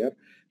expectancy here.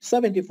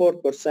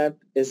 74%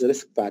 is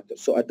risk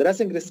factors. So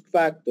addressing risk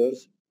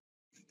factors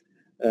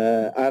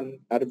are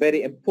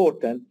very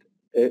important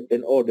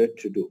in order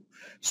to do.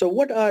 So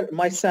what are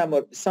my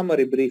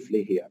summary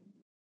briefly here?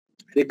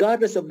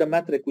 Regardless of the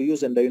metric we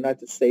use in the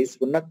United States,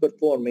 we're not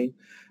performing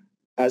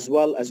as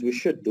well as we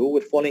should do.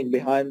 We're falling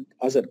behind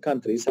other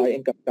countries,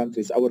 high-income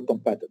countries, our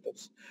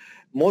competitors.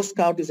 Most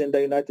counties in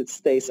the United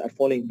States are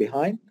falling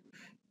behind.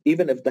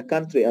 Even if the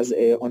country,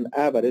 on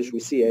average, we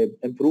see an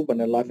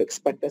improvement in life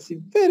expectancy,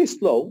 very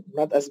slow,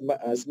 not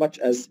as much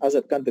as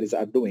other countries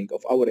are doing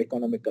of our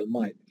economical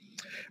might.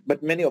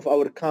 But many of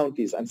our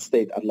counties and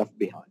states are left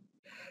behind.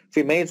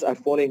 Females are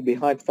falling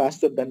behind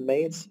faster than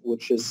males,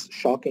 which is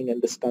shocking in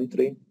this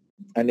country.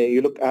 And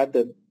you look at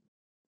the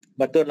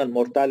maternal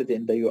mortality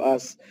in the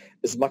U.S.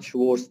 is much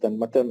worse than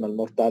maternal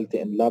mortality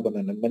in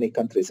Lebanon and many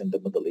countries in the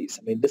Middle East.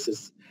 I mean, this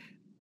is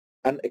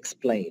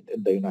unexplained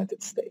in the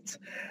United States.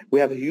 We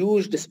have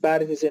huge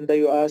disparities in the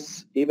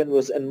U.S., even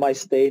within my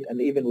state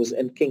and even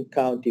within King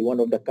County, one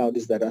of the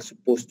counties that are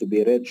supposed to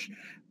be rich,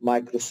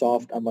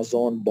 Microsoft,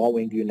 Amazon,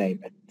 Boeing, you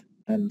name it,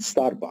 and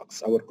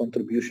Starbucks, our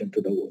contribution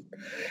to the world.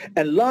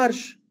 A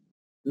large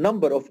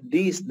number of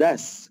these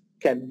deaths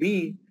can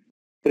be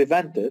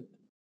prevented.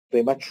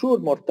 Premature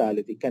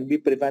mortality can be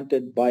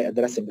prevented by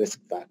addressing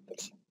risk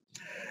factors.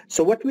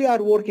 So what we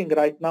are working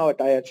right now at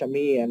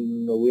IHME,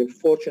 and we're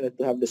fortunate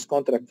to have this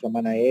contract from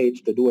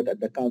NIH to do it at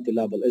the county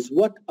level, is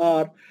what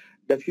are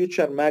the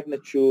future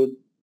magnitude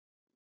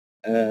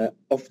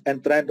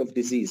and trend of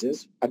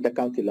diseases at the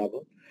county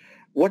level?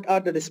 What are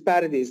the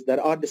disparities?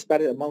 There are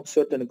disparities among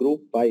certain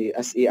groups by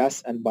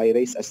SES and by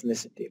race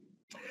ethnicity.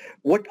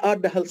 What are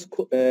the health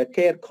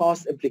care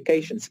cost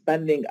implications,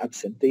 spending,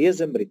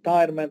 absenteeism,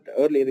 retirement,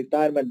 early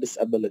retirement,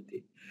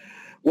 disability?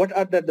 What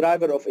are the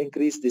driver of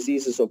increased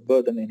diseases of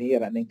burden in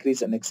here and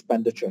increase in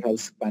expenditure,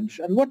 health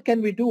expenditure? And what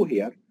can we do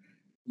here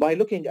by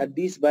looking at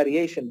these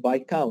variation by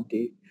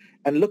county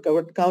and look at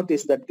what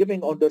counties that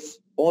giving others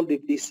all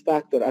of these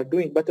factors are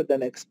doing better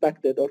than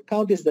expected, or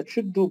counties that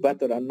should do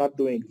better are not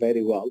doing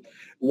very well.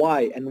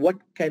 Why? And what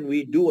can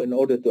we do in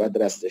order to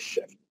address this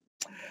shift?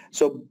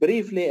 So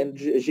briefly, in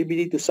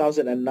GBD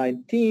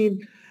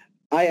 2019,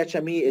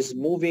 IHME is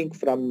moving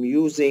from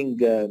using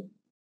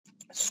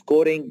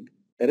scoring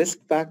a risk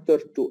factor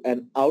to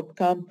an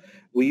outcome.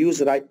 We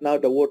use right now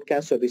the World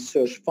Cancer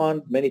Research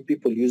Fund. Many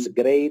people use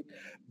GRADE.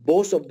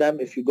 Both of them,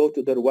 if you go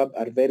to their web,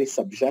 are very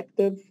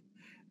subjective,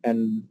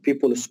 and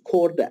people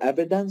score the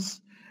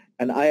evidence.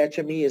 And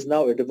IHME is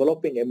now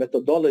developing a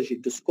methodology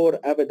to score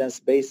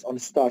evidence based on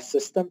STAR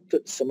system,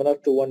 similar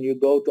to when you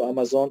go to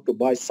Amazon to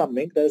buy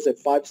something. There's a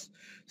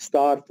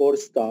 5-star,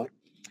 4-star.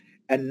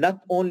 And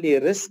not only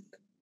risk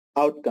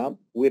outcome,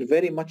 we're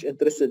very much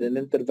interested in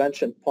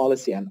intervention,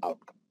 policy, and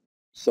outcome.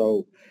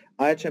 So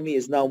IHME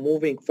is now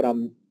moving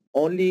from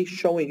only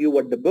showing you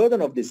what the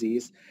burden of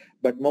disease,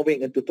 but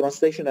moving into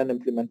translation and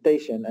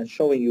implementation and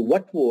showing you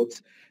what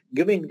works,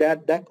 giving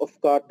that deck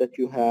of cards that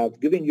you have,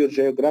 giving your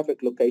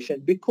geographic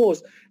location,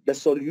 because the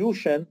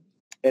solution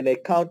in a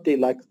county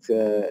like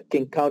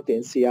King County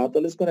in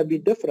Seattle is going to be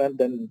different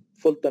than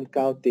Fulton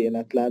County in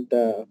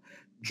Atlanta,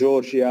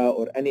 Georgia,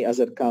 or any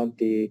other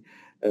county,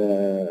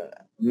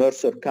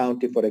 Mercer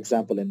County, for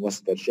example, in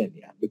West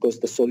Virginia, because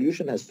the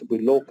solution has to be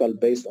local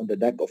based on the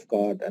deck of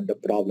cards and the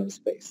problem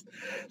space.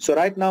 So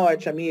right now,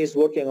 IHME is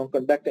working on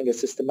conducting a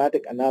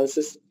systematic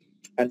analysis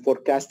and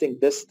forecasting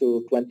this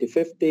to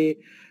 2050.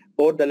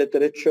 All the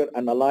literature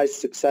analyze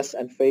success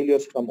and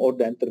failures from all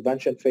the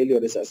intervention.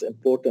 Failure is as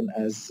important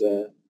as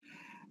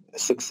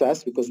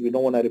success because we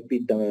don't want to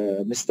repeat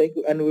the mistake,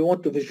 and we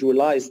want to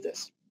visualize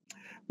this.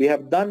 We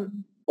have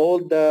done all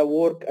the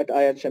work at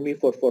IHME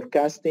for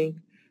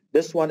forecasting.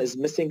 This one is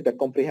missing the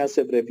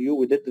comprehensive review.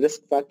 We did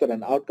risk factor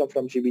and outcome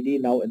from GBD,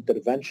 now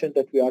intervention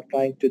that we are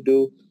trying to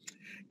do.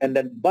 And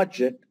then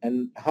budget,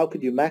 and how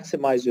could you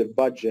maximize your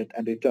budget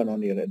and return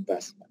on your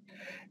investment.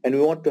 And we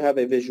want to have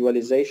a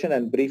visualization,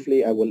 and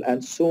briefly, I will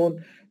end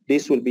soon.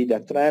 This will be the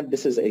trend.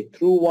 This is a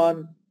true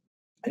one.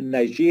 In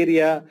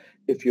Nigeria,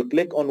 if you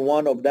click on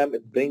one of them,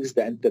 it brings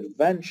the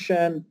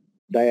intervention,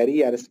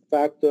 diarrhea risk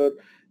factor,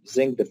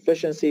 zinc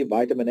deficiency,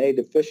 vitamin A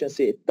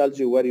deficiency. It tells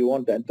you where you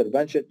want the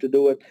intervention to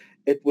do it.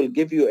 It will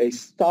give you a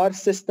star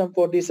system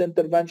for this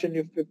intervention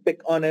if you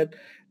pick on it.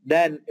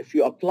 Then if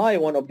you apply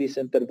one of these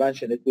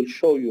interventions, it will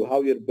show you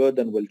how your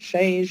burden will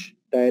change,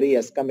 diarrhea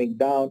is coming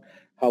down,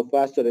 how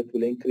faster it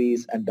will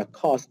increase, and the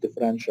cost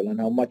differential and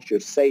how much you're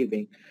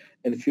saving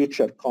in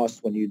future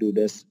costs when you do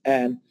this.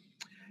 And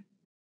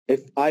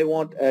if I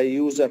want a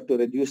user to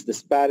reduce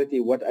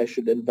disparity, what I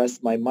should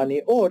invest my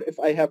money, or if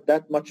I have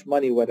that much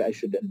money, where I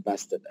should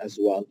invest it as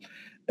well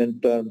in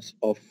terms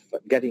of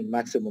getting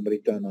maximum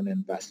return on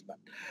investment.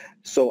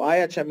 So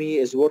IHME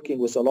is working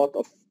with a lot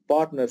of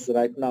partners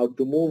right now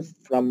to move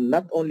from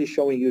not only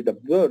showing you the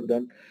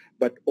burden,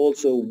 but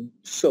also,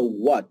 so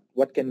what?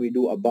 What can we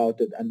do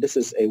about it? And this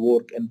is a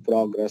work in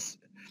progress.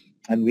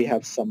 And we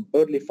have some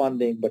early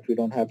funding, but we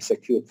don't have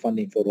secured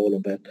funding for all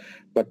of it.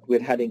 But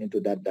we're heading into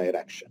that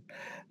direction.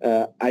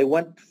 I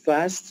went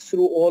fast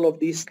through all of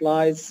these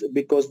slides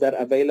because they're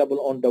available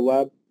on the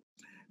web.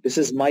 This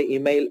is my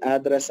email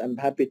address. I'm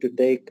happy to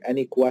take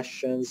any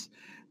questions.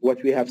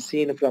 What we have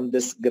seen from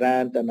this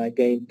grant, and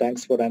again,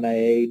 thanks for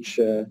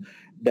NIH,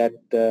 that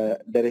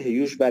there is a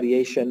huge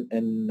variation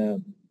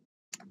in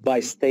by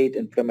state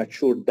in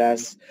premature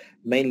deaths,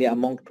 mainly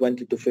among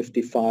 20 to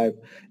 55.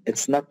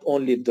 It's not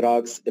only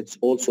drugs, it's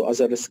also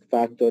other risk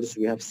factors.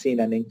 We have seen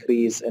an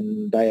increase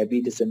in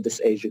diabetes in this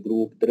age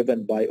group,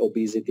 driven by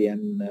obesity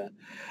and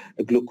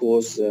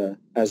glucose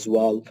as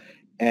well.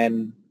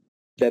 And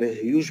there is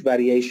huge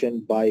variation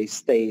by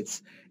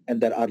states,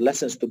 and there are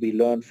lessons to be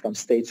learned from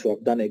states who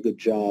have done a good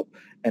job,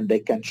 and they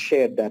can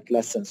share that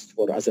lessons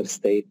for other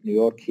states. New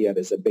York here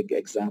is a big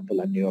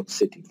example, and New York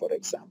City, for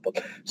example.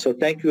 So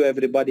thank you,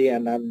 everybody,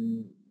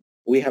 and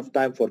we have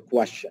time for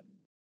questions.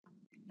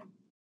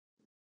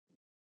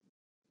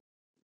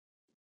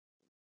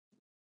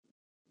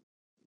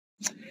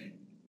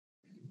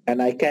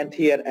 And I can't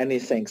hear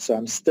anything, so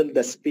I'm still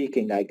the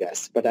speaking, I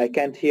guess, but I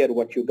can't hear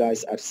what you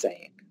guys are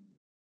saying.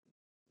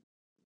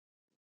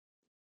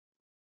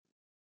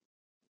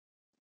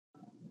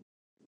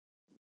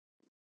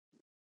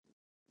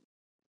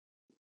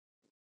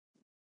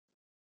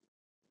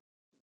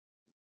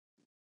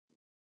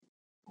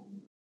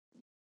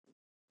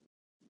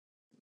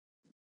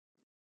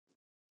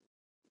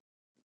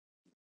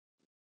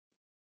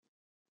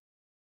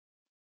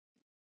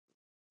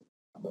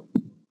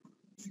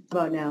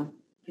 About now.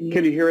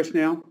 Can you hear us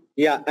now?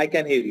 Yeah, I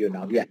can hear you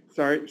now. Yeah.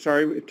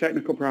 Sorry,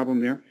 technical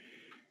problem there.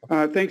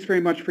 Thanks very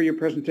much for your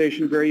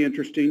presentation. Very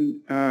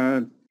interesting.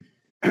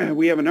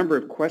 We have a number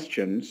of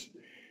questions.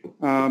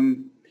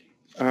 Some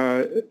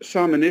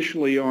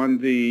initially on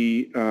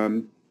the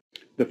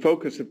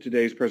focus of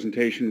today's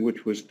presentation,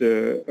 which was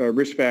the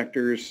risk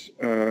factors,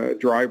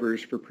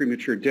 drivers for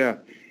premature death.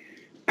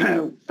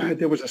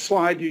 There was a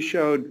slide you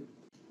showed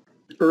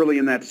early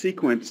in that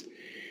sequence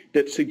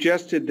that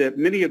suggested that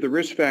many of the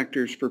risk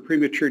factors for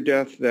premature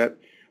death that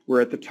were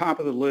at the top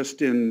of the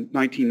list in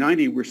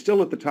 1990 were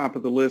still at the top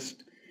of the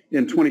list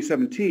in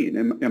 2017.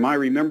 Am I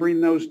remembering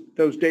those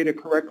data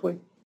correctly?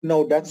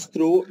 No, that's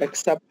true,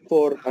 except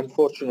for,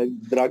 unfortunately,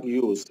 drug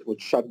use,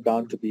 which shut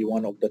down to be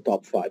one of the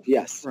top 5.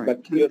 Yes, right.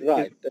 But you're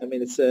right. I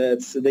mean, it's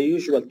the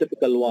usual,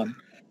 typical one: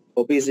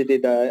 obesity,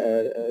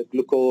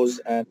 glucose,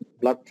 and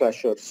blood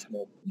pressure,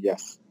 smoke.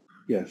 Yes.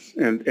 Yes,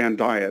 and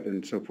diet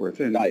and so forth.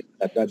 And diet.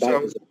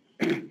 So,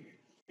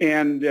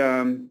 and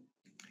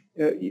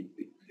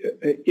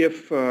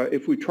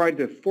if we tried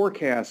to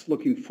forecast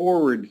looking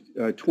forward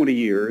 20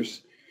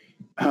 years,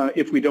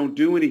 if we don't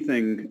do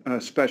anything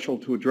special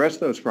to address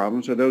those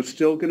problems, are those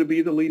still going to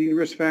be the leading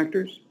risk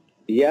factors?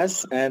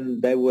 Yes,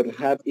 and they will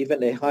have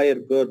even a higher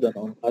burden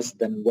on us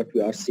than what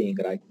we are seeing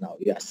right now.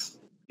 Yes,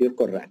 you're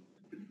correct.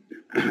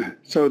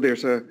 So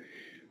there's a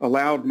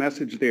loud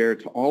message there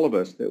to all of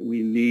us that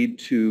we need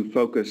to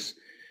focus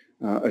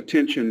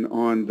attention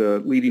on the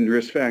leading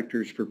risk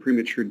factors for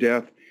premature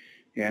death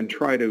and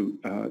try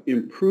to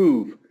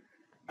improve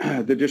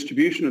the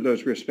distribution of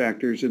those risk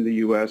factors in the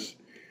U.S.,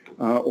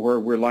 or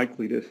we're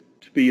likely to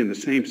be in the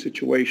same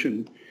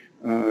situation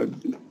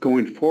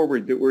going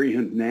forward that we're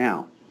in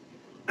now.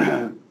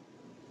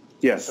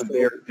 Yes,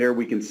 there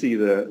we can see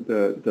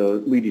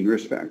the leading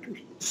risk factors.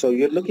 So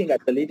you're looking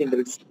at the leading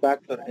risk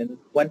factor in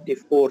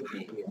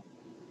 2040 here.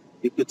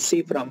 You could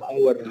see from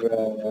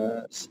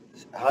our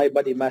high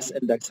body mass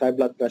index, high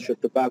blood pressure,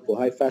 tobacco,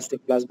 high fasting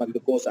plasma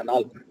glucose, and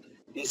alcohol.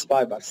 These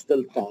 5 are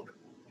still top.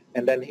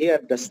 And then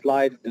here, the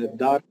slide, the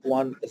dark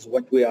one, is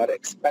what we are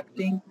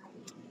expecting.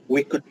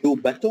 We could do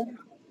better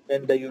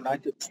in the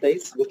United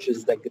States, which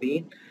is the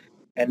green.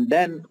 And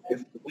then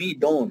if we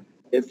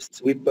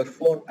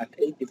perform at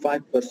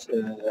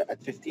 85%,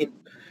 at 15.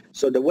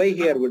 So the way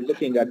here we're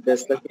looking at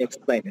this, let me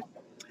explain it.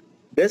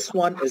 This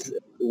one is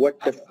what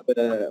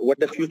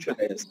the future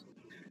is.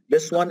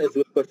 This one is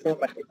we perform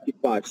at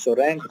 85. So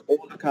rank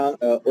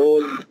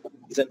all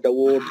in the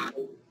world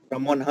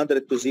from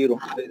 100 to 0.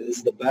 It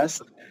is the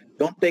best.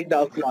 Don't take the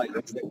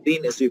outliers. The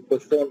green is you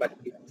perform at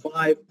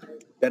 85.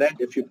 The red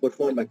if you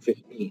perform at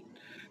 15.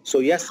 So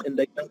yes, in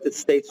the United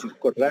States, you're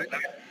correct.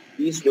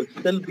 These will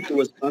still be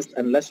with us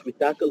unless we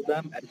tackle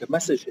them. And the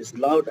message is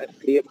loud and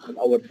clear from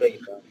our brain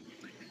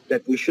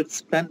that we should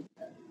spend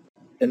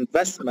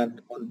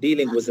investment on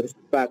dealing with risk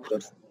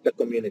factors at the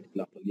community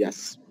level.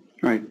 Yes.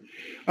 Right.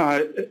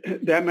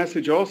 That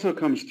message also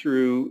comes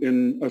through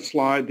in a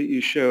slide that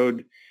you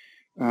showed.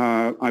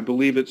 I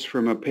believe it's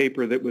from a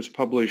paper that was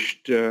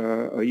published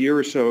a year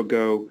or so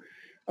ago,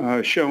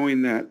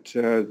 showing that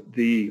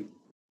the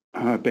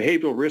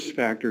behavioral risk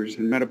factors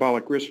and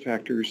metabolic risk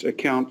factors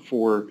account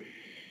for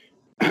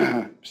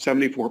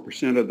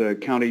 74% of the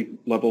county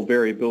level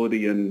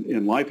variability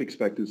in life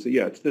expectancy.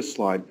 Yeah, it's this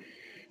slide,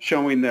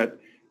 showing that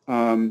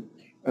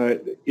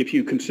if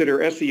you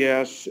consider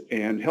SES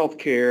and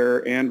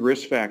healthcare and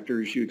risk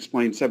factors, you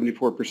explain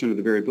 74% of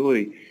the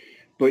variability,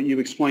 but you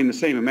explain the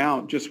same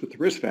amount just with the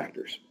risk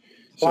factors.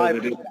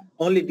 Five,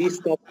 only these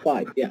top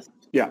five, yes.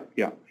 Yeah.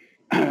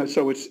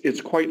 So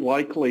it's quite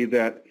likely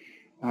that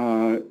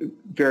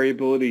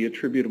variability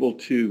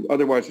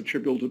otherwise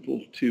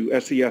attributable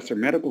to SES or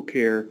medical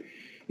care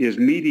is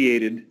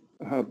mediated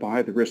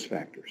by the risk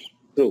factors.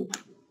 True.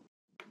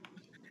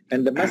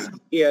 And the message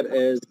here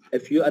is,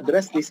 if you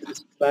address these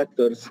risk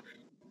factors,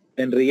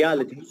 in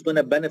reality, who's going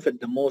to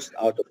benefit the most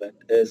out of it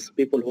is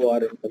people who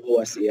are in the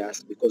low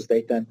SES, because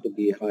they tend to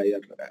be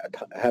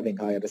having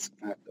higher risk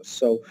factors.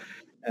 So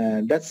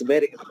that's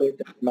very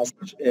important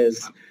message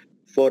is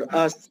for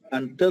us,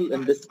 until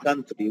in this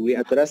country we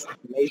address the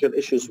major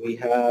issues we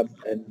have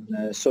in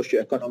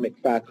socioeconomic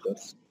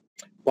factors,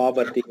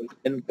 poverty,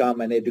 income,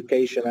 and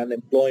education, and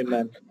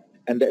employment,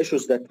 and the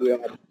issues that we are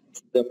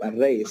them and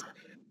raised.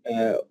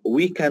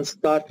 We can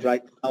start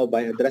right now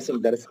by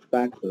addressing the risk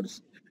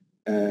factors,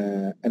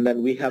 and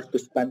then we have to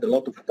spend a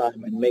lot of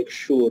time and make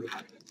sure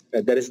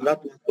there is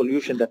not one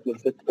solution that will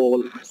fit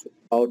all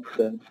out.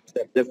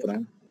 They're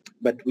different,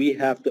 but we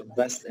have to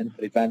invest in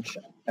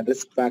prevention, and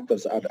risk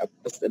factors are a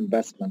best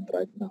investment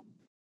right now.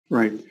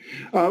 Right.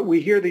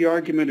 We hear the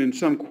argument in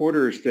some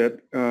quarters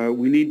that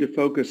we need to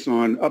focus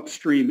on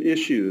upstream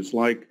issues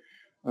like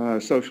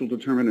social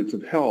determinants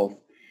of health.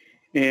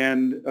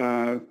 And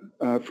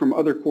from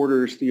other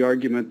quarters, the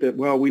argument that,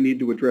 well, we need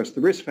to address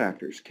the risk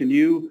factors. Can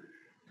you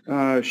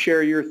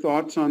share your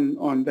thoughts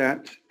on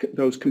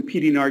those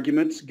competing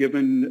arguments,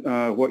 given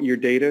what your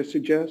data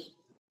suggests?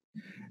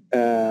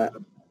 The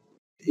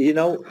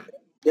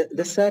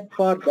sad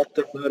part,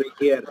 Dr. Murray,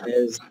 here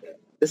is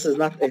this is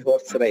not a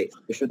horse race.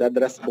 We should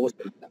address both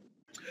of them.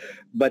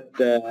 But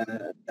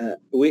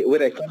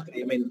we're a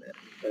country,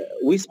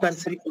 we spend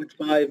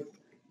 3.5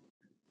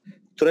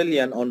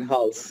 trillion on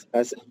health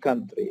as a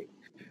country,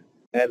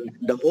 and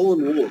the whole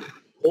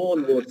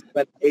world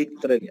spent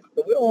 8 trillion.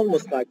 So we're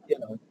almost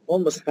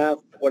almost half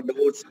what the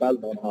world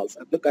spent on health.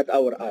 And look at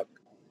our outcome.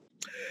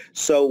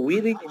 So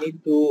we really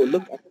need to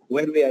look at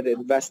where we are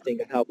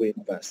investing and how we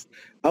invest.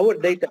 Our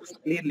data is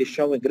clearly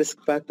showing risk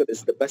factor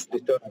is the best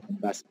return on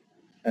investment.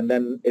 And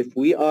then if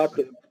we are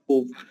to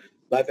improve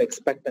life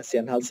expectancy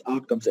and health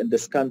outcomes in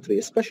this country,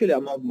 especially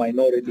among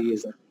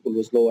minorities and people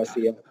with low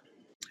SES,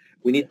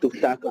 we need to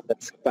tackle the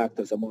risk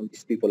factors among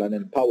these people and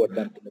empower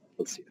them to live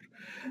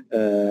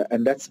healthier.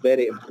 And that's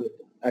very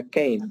important.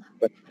 Again,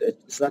 but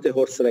it's not a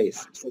horse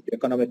race. So the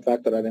economic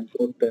factors are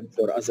important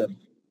for other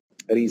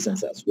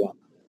reasons as well.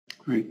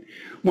 Right.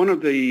 One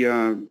of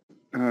the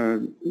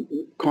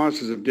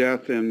causes of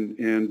death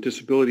and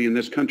disability in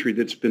this country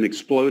that's been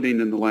exploding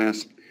in the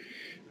last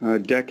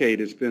decade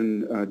has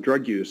been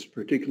drug use,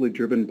 particularly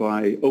driven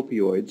by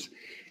opioids.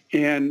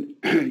 And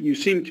you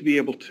seem to be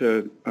able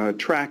to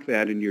track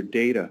that in your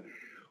data.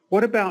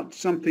 What about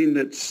something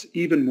that's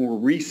even more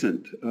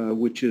recent,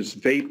 which is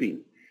vaping?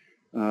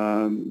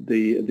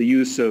 The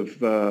use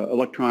of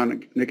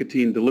electronic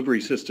nicotine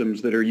delivery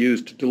systems that are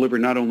used to deliver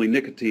not only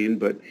nicotine,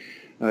 but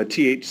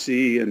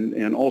THC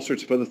and all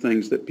sorts of other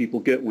things that people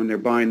get when they're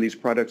buying these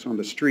products on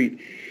the street.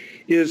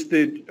 Is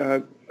the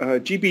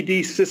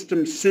GBD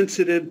system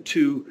sensitive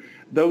to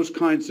those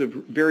kinds of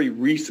very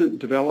recent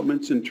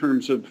developments in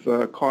terms of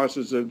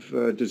causes of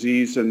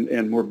disease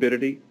and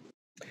morbidity?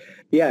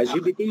 Yeah,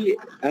 GBD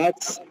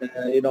adds,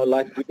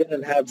 like we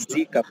didn't have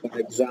Zika, for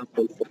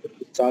example, for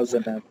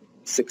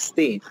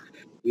 2016.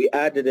 We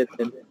added it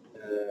in,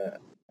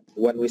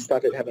 when we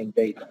started having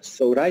data.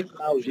 So right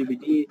now,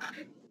 GBD,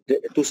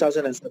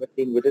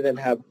 2017, we didn't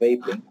have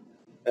vaping.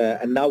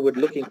 And now we're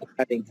looking at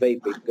adding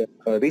vaping.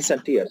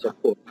 Recent years,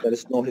 of course, there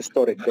is no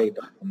historic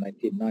data from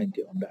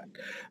 1990 on that.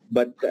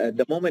 But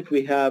the moment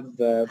we have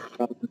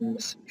from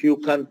few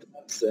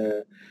countries,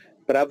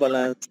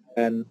 prevalence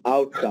and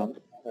outcome,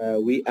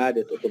 we add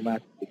it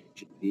automatically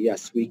to GBD.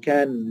 Yes, we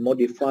can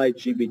modify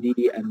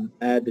GBD and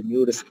add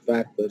new risk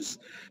factors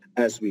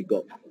as we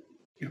go.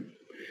 Yeah.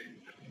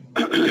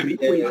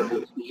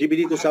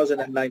 GBD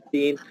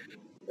 2019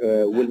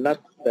 will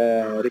not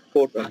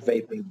report on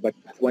vaping, but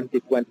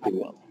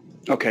 2021.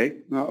 Okay,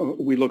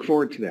 we look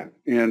forward to that.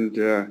 And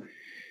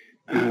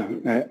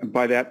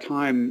by that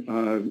time,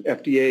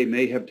 FDA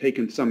may have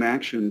taken some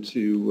action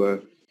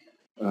to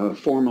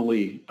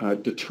formally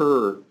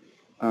deter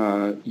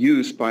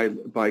use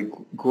by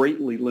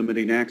greatly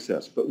limiting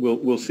access. But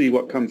we'll see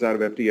what comes out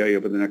of FDA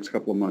over the next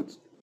couple of months.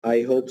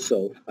 I hope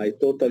so. I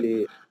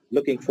totally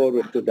looking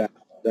forward to that.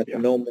 Yeah.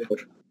 No more.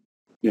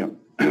 Yeah.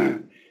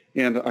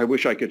 And I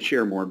wish I could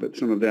share more, but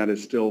some of that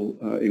is still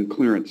in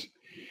clearance.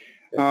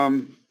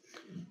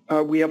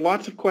 We have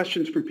lots of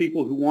questions from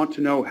people who want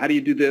to know, how do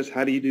you do this,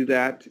 how do you do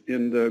that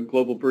in the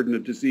global burden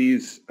of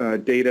disease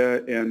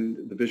data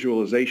and the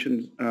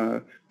visualization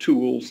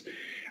tools.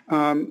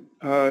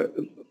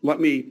 Let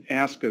me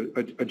ask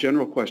a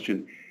general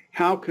question.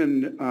 How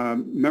can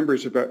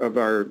members of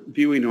our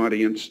viewing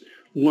audience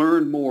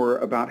learn more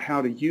about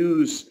how to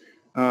use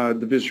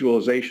the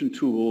visualization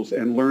tools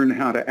and learn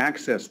how to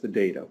access the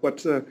data?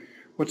 What's a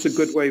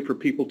good way for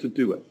people to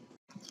do it?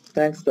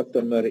 Thanks,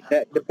 Dr. Murray.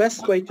 The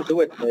best way to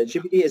do it,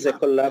 GBD is a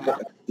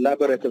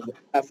collaborative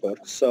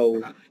effort.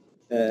 So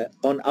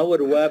on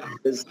our web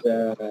is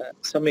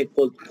something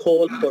called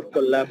Call for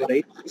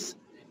Collaborators.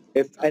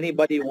 If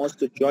anybody wants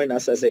to join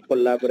us as a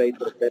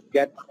collaborator, they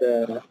get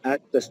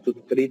access to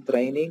free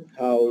training,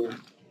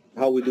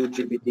 how we do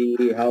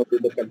GBD, how we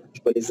look at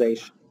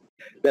visualization.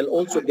 They'll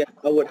also get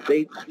our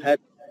data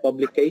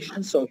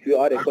publication. So if you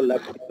are a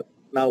collaborator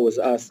now with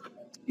us,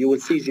 you will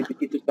see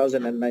GBD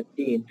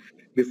 2019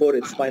 before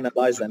it's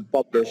finalized and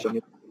published, and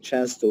you have a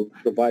chance to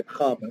provide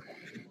comment.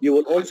 You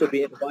will also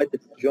be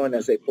invited to join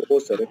as a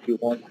co-author if you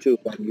want to,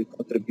 and you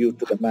contribute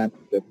to the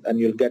manuscript, and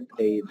you'll get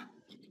a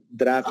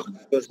draft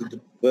first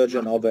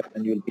version of it,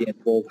 and you'll be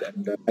involved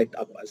in the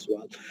write-up as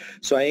well.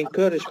 So I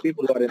encourage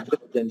people who are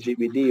interested in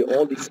GBD,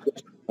 all these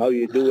questions, how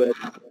you do it,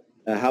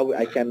 how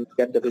I can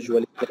get the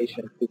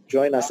visualization, to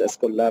join us as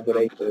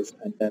collaborators,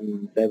 and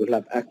then they will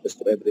have access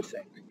to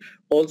everything.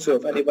 Also,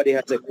 if anybody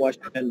has a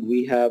question,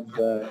 we have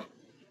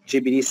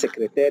GBD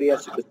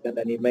Secretariat, so you can send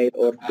an email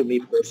or to me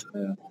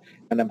personally,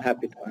 and I'm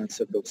happy to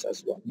answer those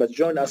as well. But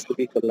join us to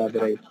be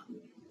collaborators.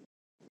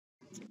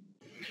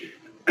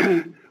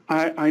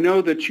 I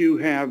know that you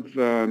have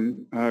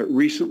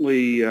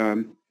recently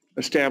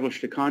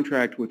established a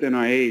contract with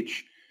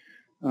NIH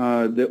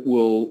that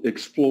will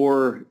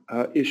explore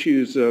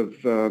issues of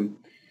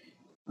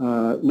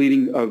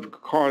leading of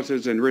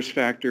causes and risk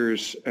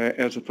factors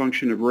as a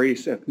function of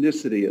race,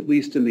 ethnicity, at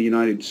least in the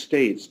United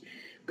States.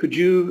 Could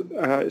you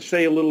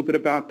say a little bit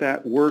about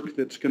that work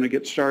that's going to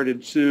get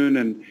started soon,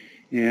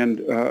 and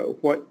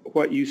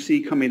what you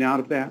see coming out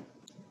of that?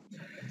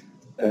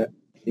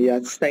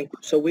 Yes, thank you.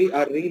 So we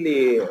are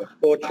really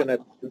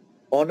fortunate,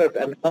 honored,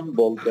 and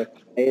humbled that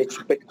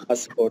NIH picked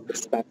us for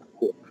this kind of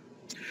work.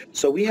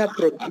 So we have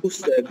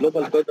produced a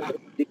global burden of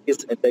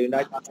disease in the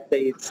United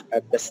States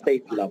at the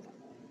state level.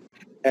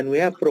 And we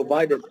have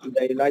provided in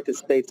the United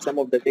States some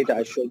of the data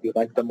I showed you,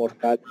 like the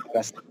mortality,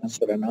 breast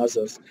cancer, and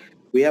others.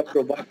 We have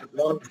provided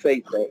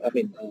non-fatal,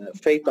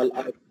 fatal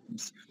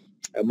outcomes,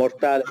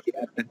 mortality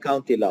at the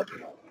county level.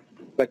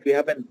 But we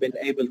haven't been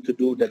able to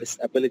do the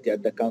disability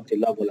at the county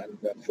level and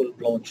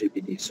full-blown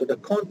GBD. So the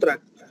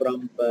contract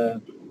from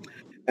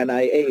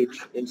NIH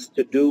is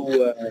to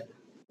do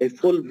a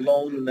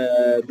full-blown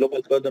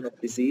global burden of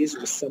disease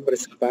with some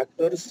risk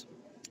factors,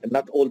 and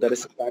not all the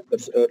risk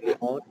factors early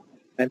on,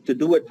 and to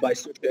do it by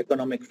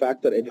socioeconomic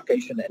factor,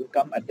 education,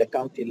 income at the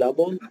county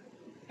level,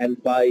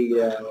 and by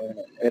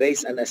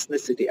race and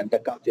ethnicity at the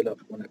county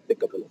level when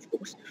applicable, of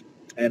course.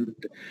 And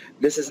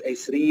this is a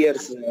 3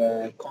 years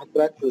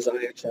contract with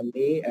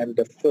IHME, and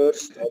the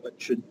first of it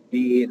should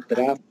be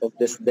draft of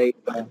this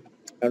data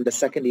on the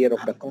second year of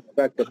the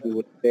contract that we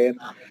will share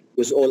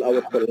with all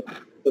our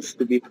collaborators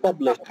to be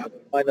published in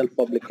the final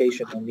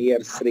publication on year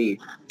 3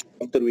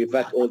 after we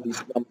vet all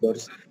these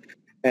numbers.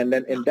 And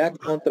then in that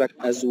contract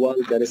as well,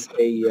 there is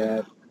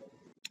a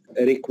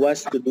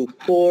request to do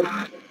 4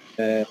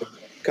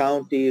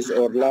 counties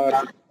or large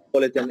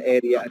metropolitan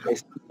area at a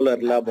smaller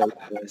level,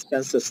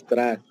 census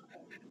tract,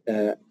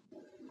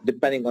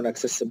 depending on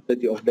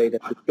accessibility of data,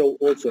 to show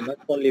also not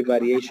only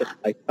variation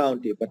by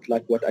county, but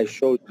like what I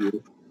showed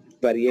you,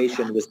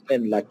 variation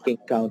within, like King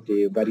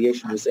County,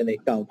 variation within a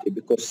county,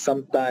 because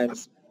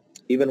sometimes,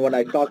 even when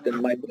I talked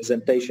in my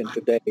presentation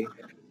today,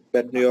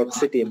 that New York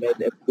City made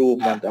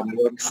improvement and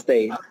New York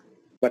State,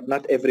 but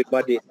not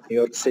everybody in New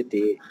York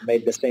City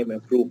made the same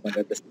improvement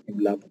at the same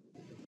level.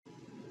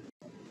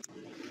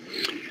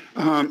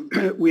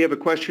 We have a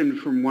question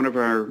from one of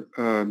our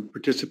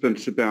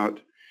participants about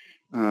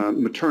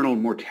maternal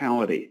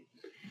mortality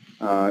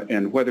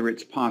and whether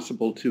it's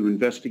possible to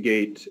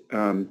investigate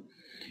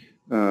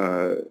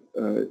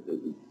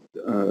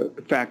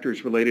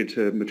factors related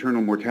to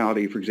maternal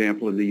mortality, for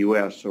example, in the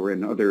U.S. or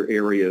in other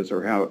areas,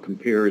 or how it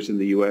compares in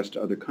the U.S.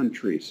 to other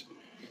countries.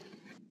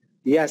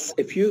 Yes,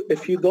 if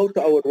you go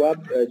to our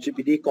web,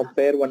 GBD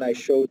Compare, when I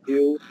showed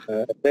you,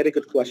 very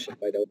good question,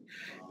 by the way,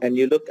 and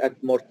you look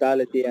at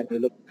mortality and you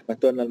look at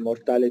maternal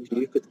mortality,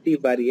 you could see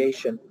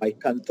variation by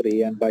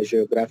country and by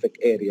geographic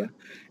area.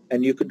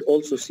 And you could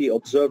also see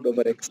observed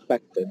over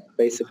expected,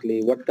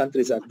 basically what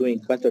countries are doing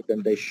better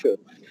than they should.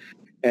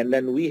 And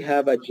then we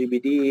have a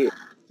GBD,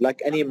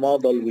 like any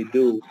model we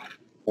do,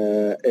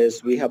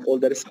 is we have all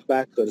the risk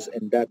factors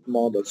in that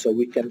model, so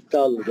we can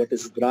tell what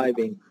is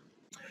driving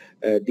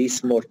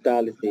this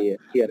mortality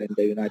here in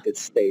the United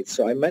States.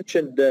 So I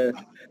mentioned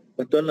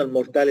maternal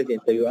mortality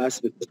in the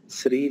U.S. because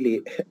it's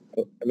really,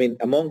 I mean,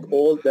 among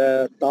all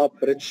the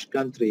top rich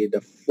countries, the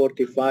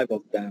 45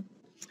 of them,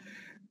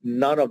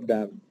 none of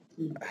them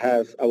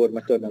have our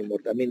maternal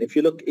mortality. I mean, if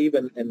you look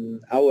even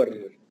in our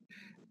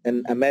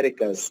in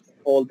Americas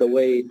all the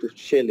way to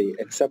Chile,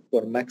 except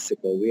for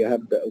Mexico. We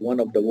have one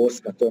of the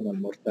worst maternal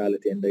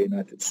mortality in the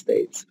United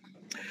States.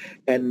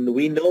 And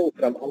we know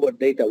from our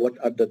data what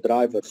are the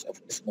drivers of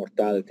this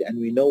mortality, and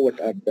we know what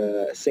are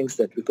the things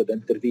that we could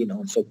intervene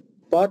on. So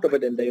part of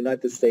it in the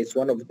United States,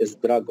 one of it is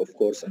drug, of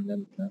course, and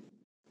then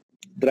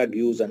drug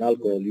use and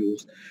alcohol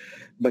use,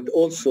 but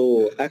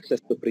also access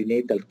to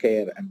prenatal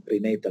care and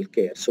prenatal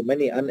care. So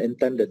many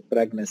unintended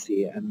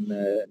pregnancy and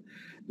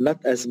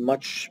not as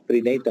much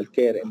prenatal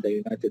care in the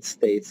United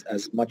States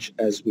as much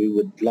as we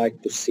would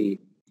like to see.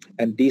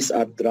 And these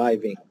are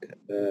driving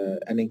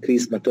an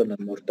increased maternal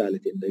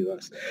mortality in the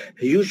U.S.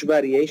 Huge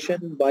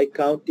variation by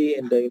county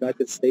in the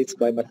United States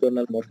by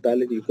maternal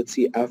mortality. You could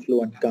see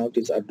affluent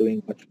counties are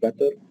doing much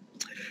better.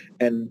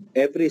 And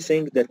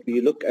everything that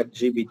we look at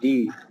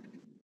GBD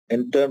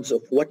in terms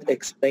of what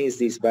explains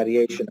these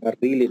variations are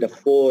really the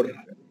four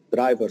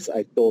drivers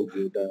I told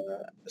you: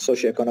 the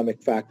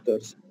socioeconomic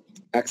factors,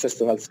 access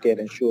to healthcare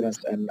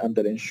insurance and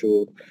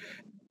underinsured,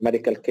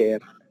 medical care,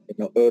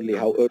 how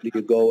early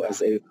you go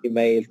as a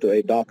female to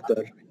a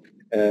doctor,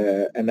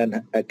 and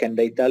then can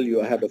they tell you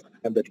ahead of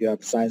time that you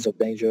have signs of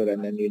danger,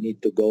 and then you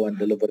need to go and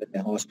deliver in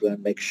a hospital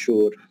and make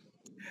sure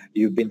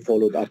you've been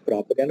followed up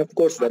properly. And of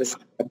course, there is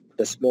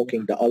the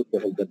smoking, the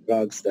alcohol, the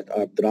drugs that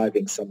are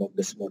driving some of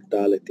this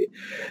mortality.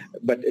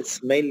 But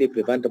it's mainly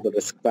preventable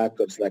risk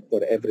factors like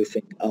for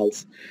everything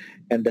else.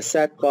 And the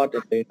sad part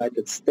in the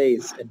United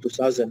States in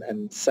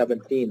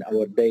 2017,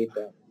 our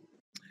data,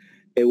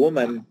 a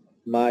woman,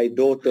 my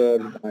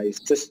daughter, my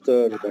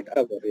sister,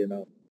 whatever,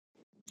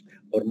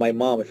 or my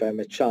mom, if I'm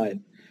a child,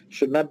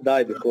 should not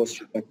die because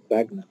she got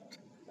pregnant.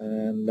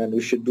 And then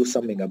we should do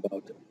something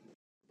about it.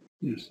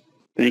 Yes,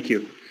 thank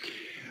you.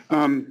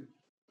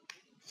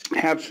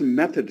 Have some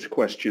methods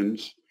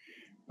questions.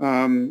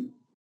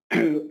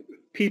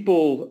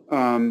 People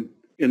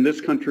in this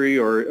country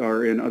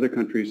or in other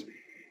countries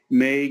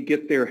may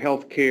get their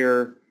health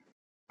care,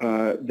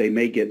 they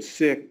may get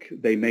sick,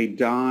 they may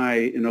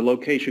die in a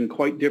location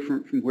quite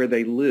different from where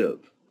they live.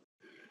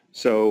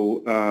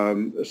 So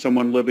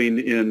someone living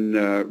in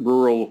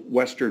rural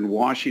western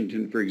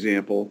Washington, for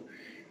example,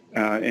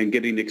 and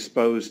getting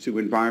exposed to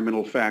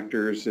environmental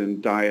factors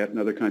and diet and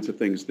other kinds of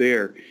things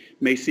there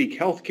may seek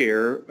health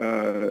care,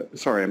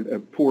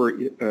 poor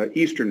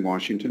eastern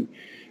Washington,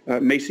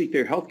 may seek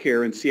their health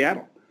care in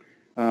Seattle,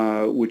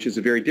 which is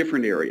a very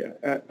different area.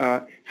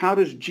 How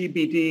does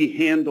GBD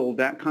handle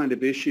that kind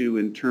of issue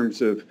in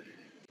terms of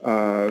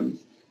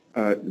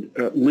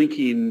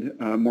linking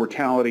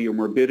mortality or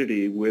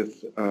morbidity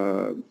with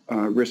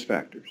risk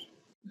factors?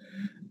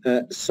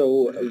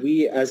 So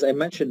we, as I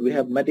mentioned, we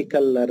have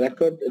medical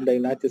record in the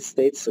United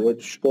States,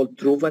 which is called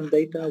proven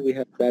data. We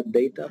have that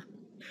data.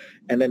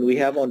 And then we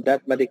have on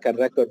that medical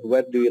record,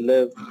 where do you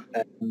live?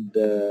 And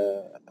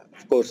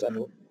of course,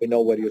 and we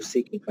know where you're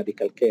seeking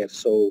medical care.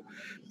 So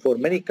for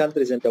many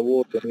countries in the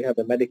world, when we have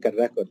a medical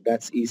record,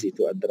 that's easy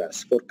to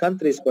address. For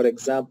countries, for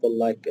example,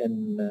 like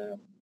in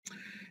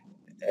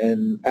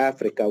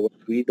Africa, where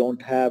we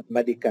don't have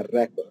medical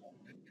record,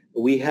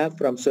 we have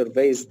from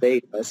surveys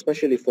data,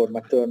 especially for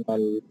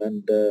maternal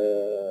and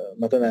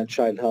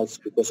child health,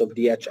 because of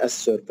DHS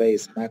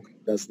surveys. Macro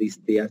does these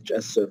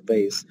DHS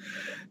surveys.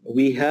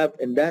 We have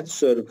in that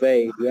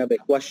survey, we have a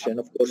question.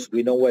 Of course,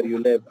 we know where you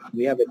live.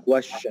 We have a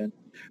question: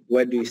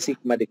 where do you seek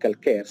medical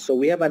care? So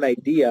we have an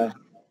idea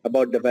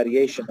about the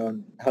variation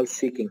on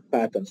health-seeking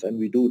patterns, and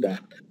we do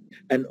that.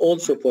 And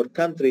also for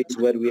countries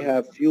where we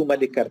have few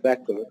medical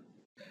records,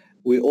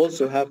 we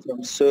also have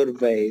from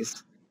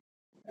surveys.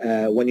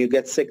 When you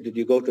get sick, did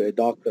you go to a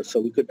doctor? So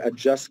we could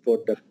adjust for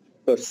the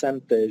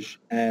percentage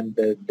and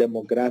the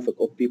demographic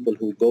of people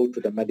who go to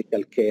the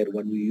medical care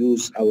when we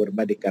use our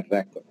medical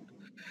record,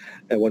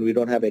 when we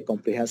don't have a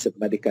comprehensive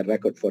medical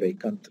record for a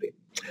country.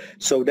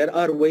 So there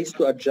are ways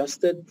to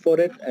adjust it for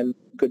it, and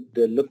could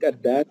look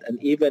at that. And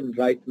even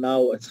right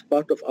now, as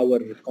part of our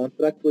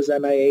contract with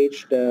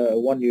NIH, the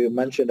one you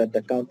mentioned at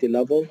the county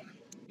level,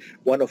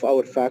 one of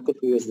our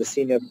faculty, who is the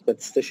senior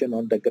statistician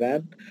on the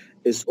grant,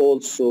 is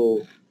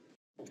also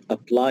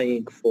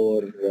applying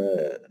for,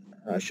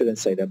 I shouldn't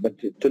say that, but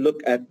to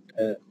look at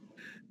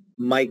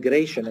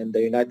migration in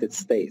the United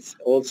States,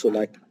 also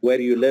like where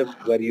you live,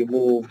 where you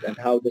moved, and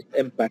how this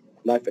impacts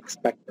life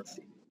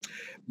expectancy.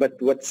 But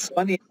what's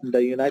funny in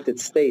the United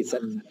States,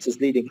 and this is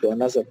leading to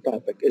another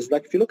topic, is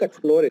like if you look at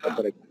Florida,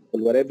 for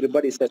example, where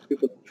everybody says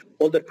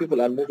older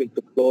people are moving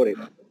to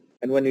Florida.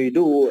 And when you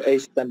do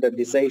age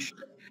standardization,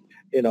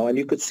 and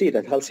you could see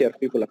that healthier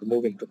people are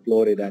moving to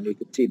Florida, and you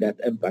could see that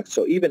impact.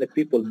 So even if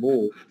people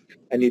move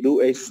and you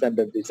do age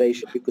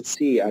standardization, you could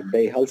see, are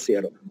they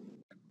healthier?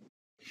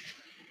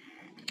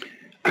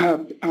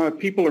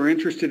 People are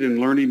interested in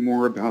learning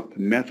more about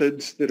the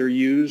methods that are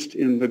used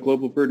in the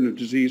Global Burden of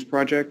Disease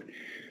project.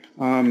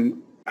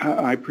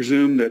 I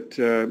presume that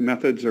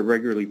methods are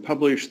regularly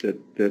published,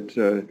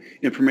 that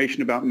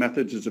information about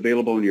methods is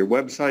available on your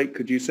website.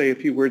 Could you say a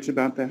few words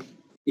about that?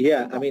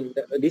 Yeah, I mean,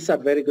 these are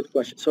very good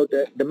questions. So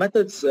the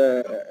methods,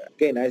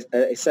 again,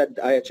 I said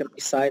IHME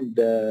signed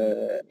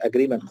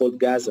agreement called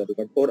GAZA,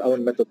 but all our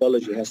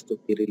methodology has to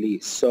be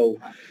released. So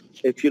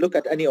if you look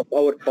at any of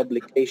our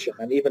publication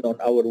and even on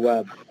our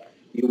web,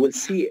 you will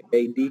see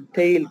a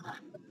detailed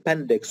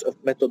appendix of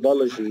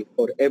methodology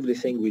for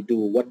everything we do,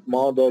 what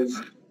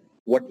models,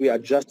 what we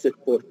adjusted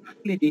for,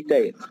 really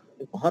detailed,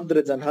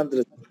 hundreds and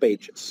hundreds of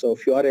pages. So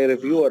if you are a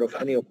reviewer of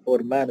any of our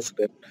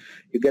manuscript,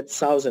 you get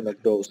thousands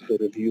of those to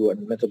review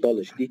and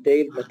methodology,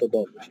 detailed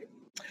methodology.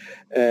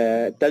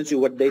 Tells you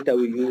what data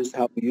we used,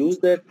 how we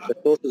used it. The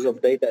sources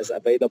of data is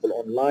available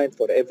online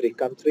for every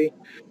country.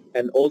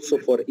 And also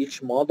for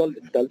each model,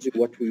 it tells you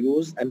what we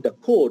use, and the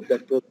code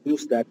that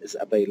produced that is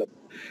available.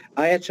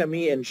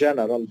 IHME in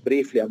general,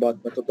 briefly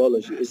about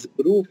methodology, is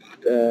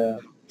grouped.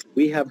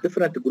 We have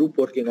different group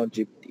working on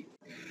GBD.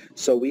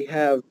 So we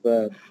have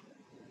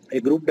a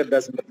group that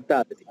does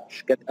mortality,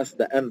 which get us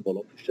the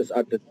envelope, which is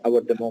our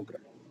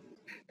demography.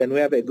 Then we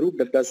have a group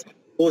that does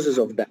causes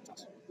of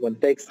death. One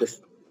takes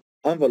this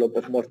envelope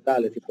of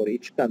mortality for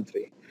each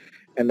country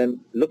and then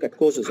look at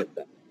causes of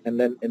death. And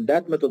then in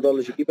that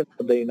methodology, even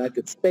for the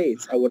United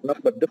States, our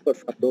number differ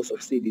from those of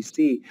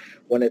CDC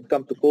when it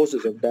comes to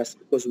causes of death,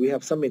 because we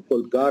have something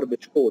called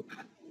garbage code,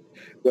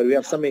 where we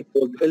have something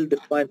called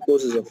ill-defined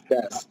causes of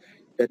death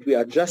that we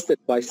adjusted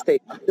by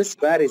state. This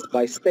varies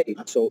by state,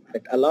 so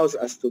it allows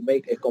us to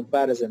make a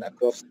comparison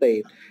across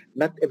state,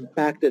 not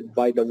impacted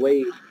by the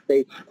way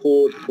state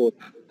code causes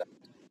of death.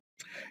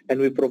 And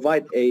we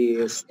provide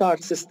a star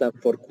system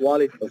for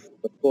quality of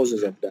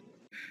causes of death.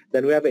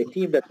 Then we have a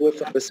team that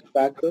works on risk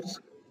factors.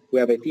 We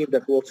have a team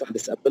that works on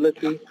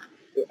disability.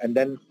 And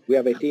then we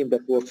have a team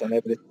that works on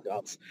everything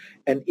else.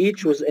 And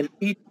each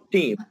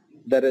team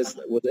that is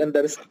within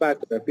the risk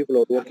factor, there are people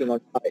who are working on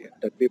diet,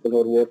 there are people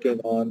who are working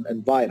on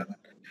environment.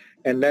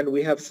 And then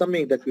we have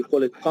something that we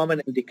call it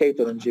common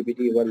indicator in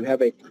GBD, where we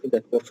have a team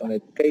that works on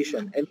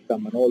education,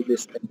 income, and all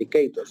these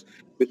indicators,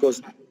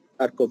 because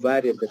they are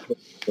covariate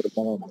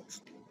for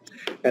models.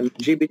 And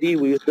GBD,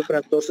 we use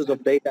different sources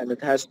of data, and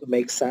it has to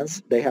make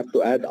sense. They have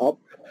to add up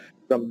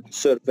from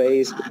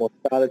surveys to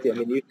mortality. I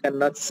mean, you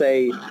cannot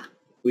say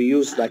we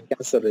use like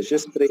cancer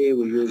registry,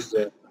 we use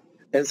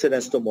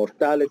incidence to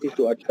mortality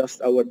to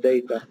adjust our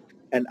data.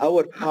 And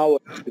our power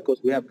is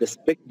because we have this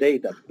big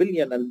data,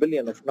 billion and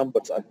billion of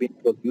numbers are being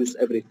produced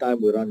every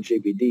time we run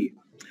GBD.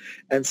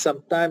 And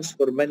sometimes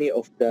for many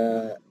of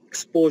the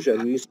exposure,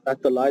 we use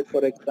satellite,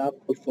 for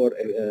example, for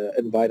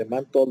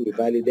environmental. We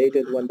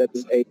validated when there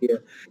is a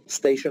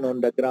station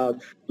on the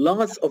ground.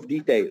 Lots of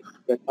detail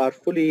that are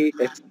fully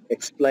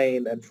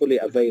explained and fully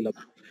available.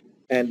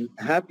 And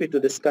happy to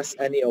discuss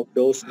any of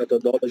those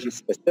methodologies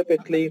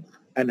specifically,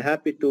 and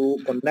happy to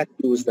connect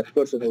you with the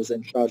person who's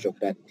in charge of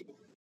that team.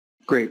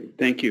 Great,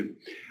 thank you.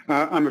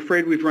 I'm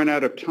afraid we've run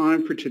out of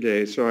time for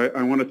today, so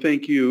I want to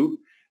thank you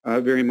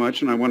very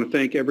much, and I want to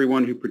thank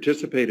everyone who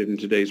participated in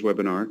today's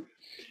webinar.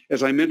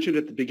 As I mentioned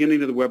at the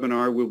beginning of the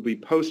webinar, we'll be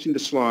posting the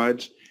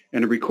slides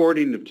and a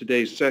recording of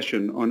today's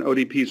session on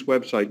ODP's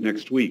website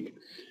next week.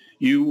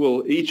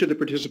 Each of the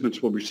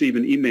participants will receive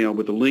an email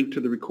with a link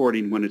to the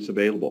recording when it's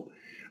available.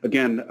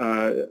 Again,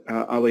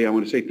 Ali, I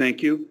want to say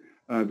thank you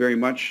very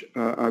much.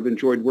 I've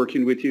enjoyed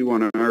working with you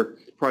on our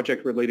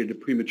project related to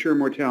premature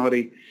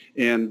mortality,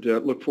 and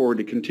look forward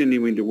to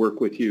continuing to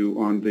work with you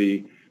on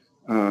the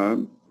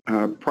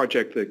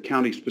project, the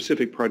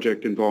county-specific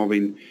project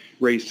involving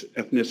race,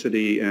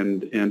 ethnicity,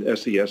 and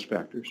SES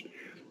factors.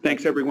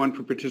 Thanks, everyone,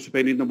 for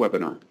participating in the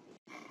webinar.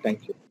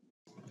 Thank you.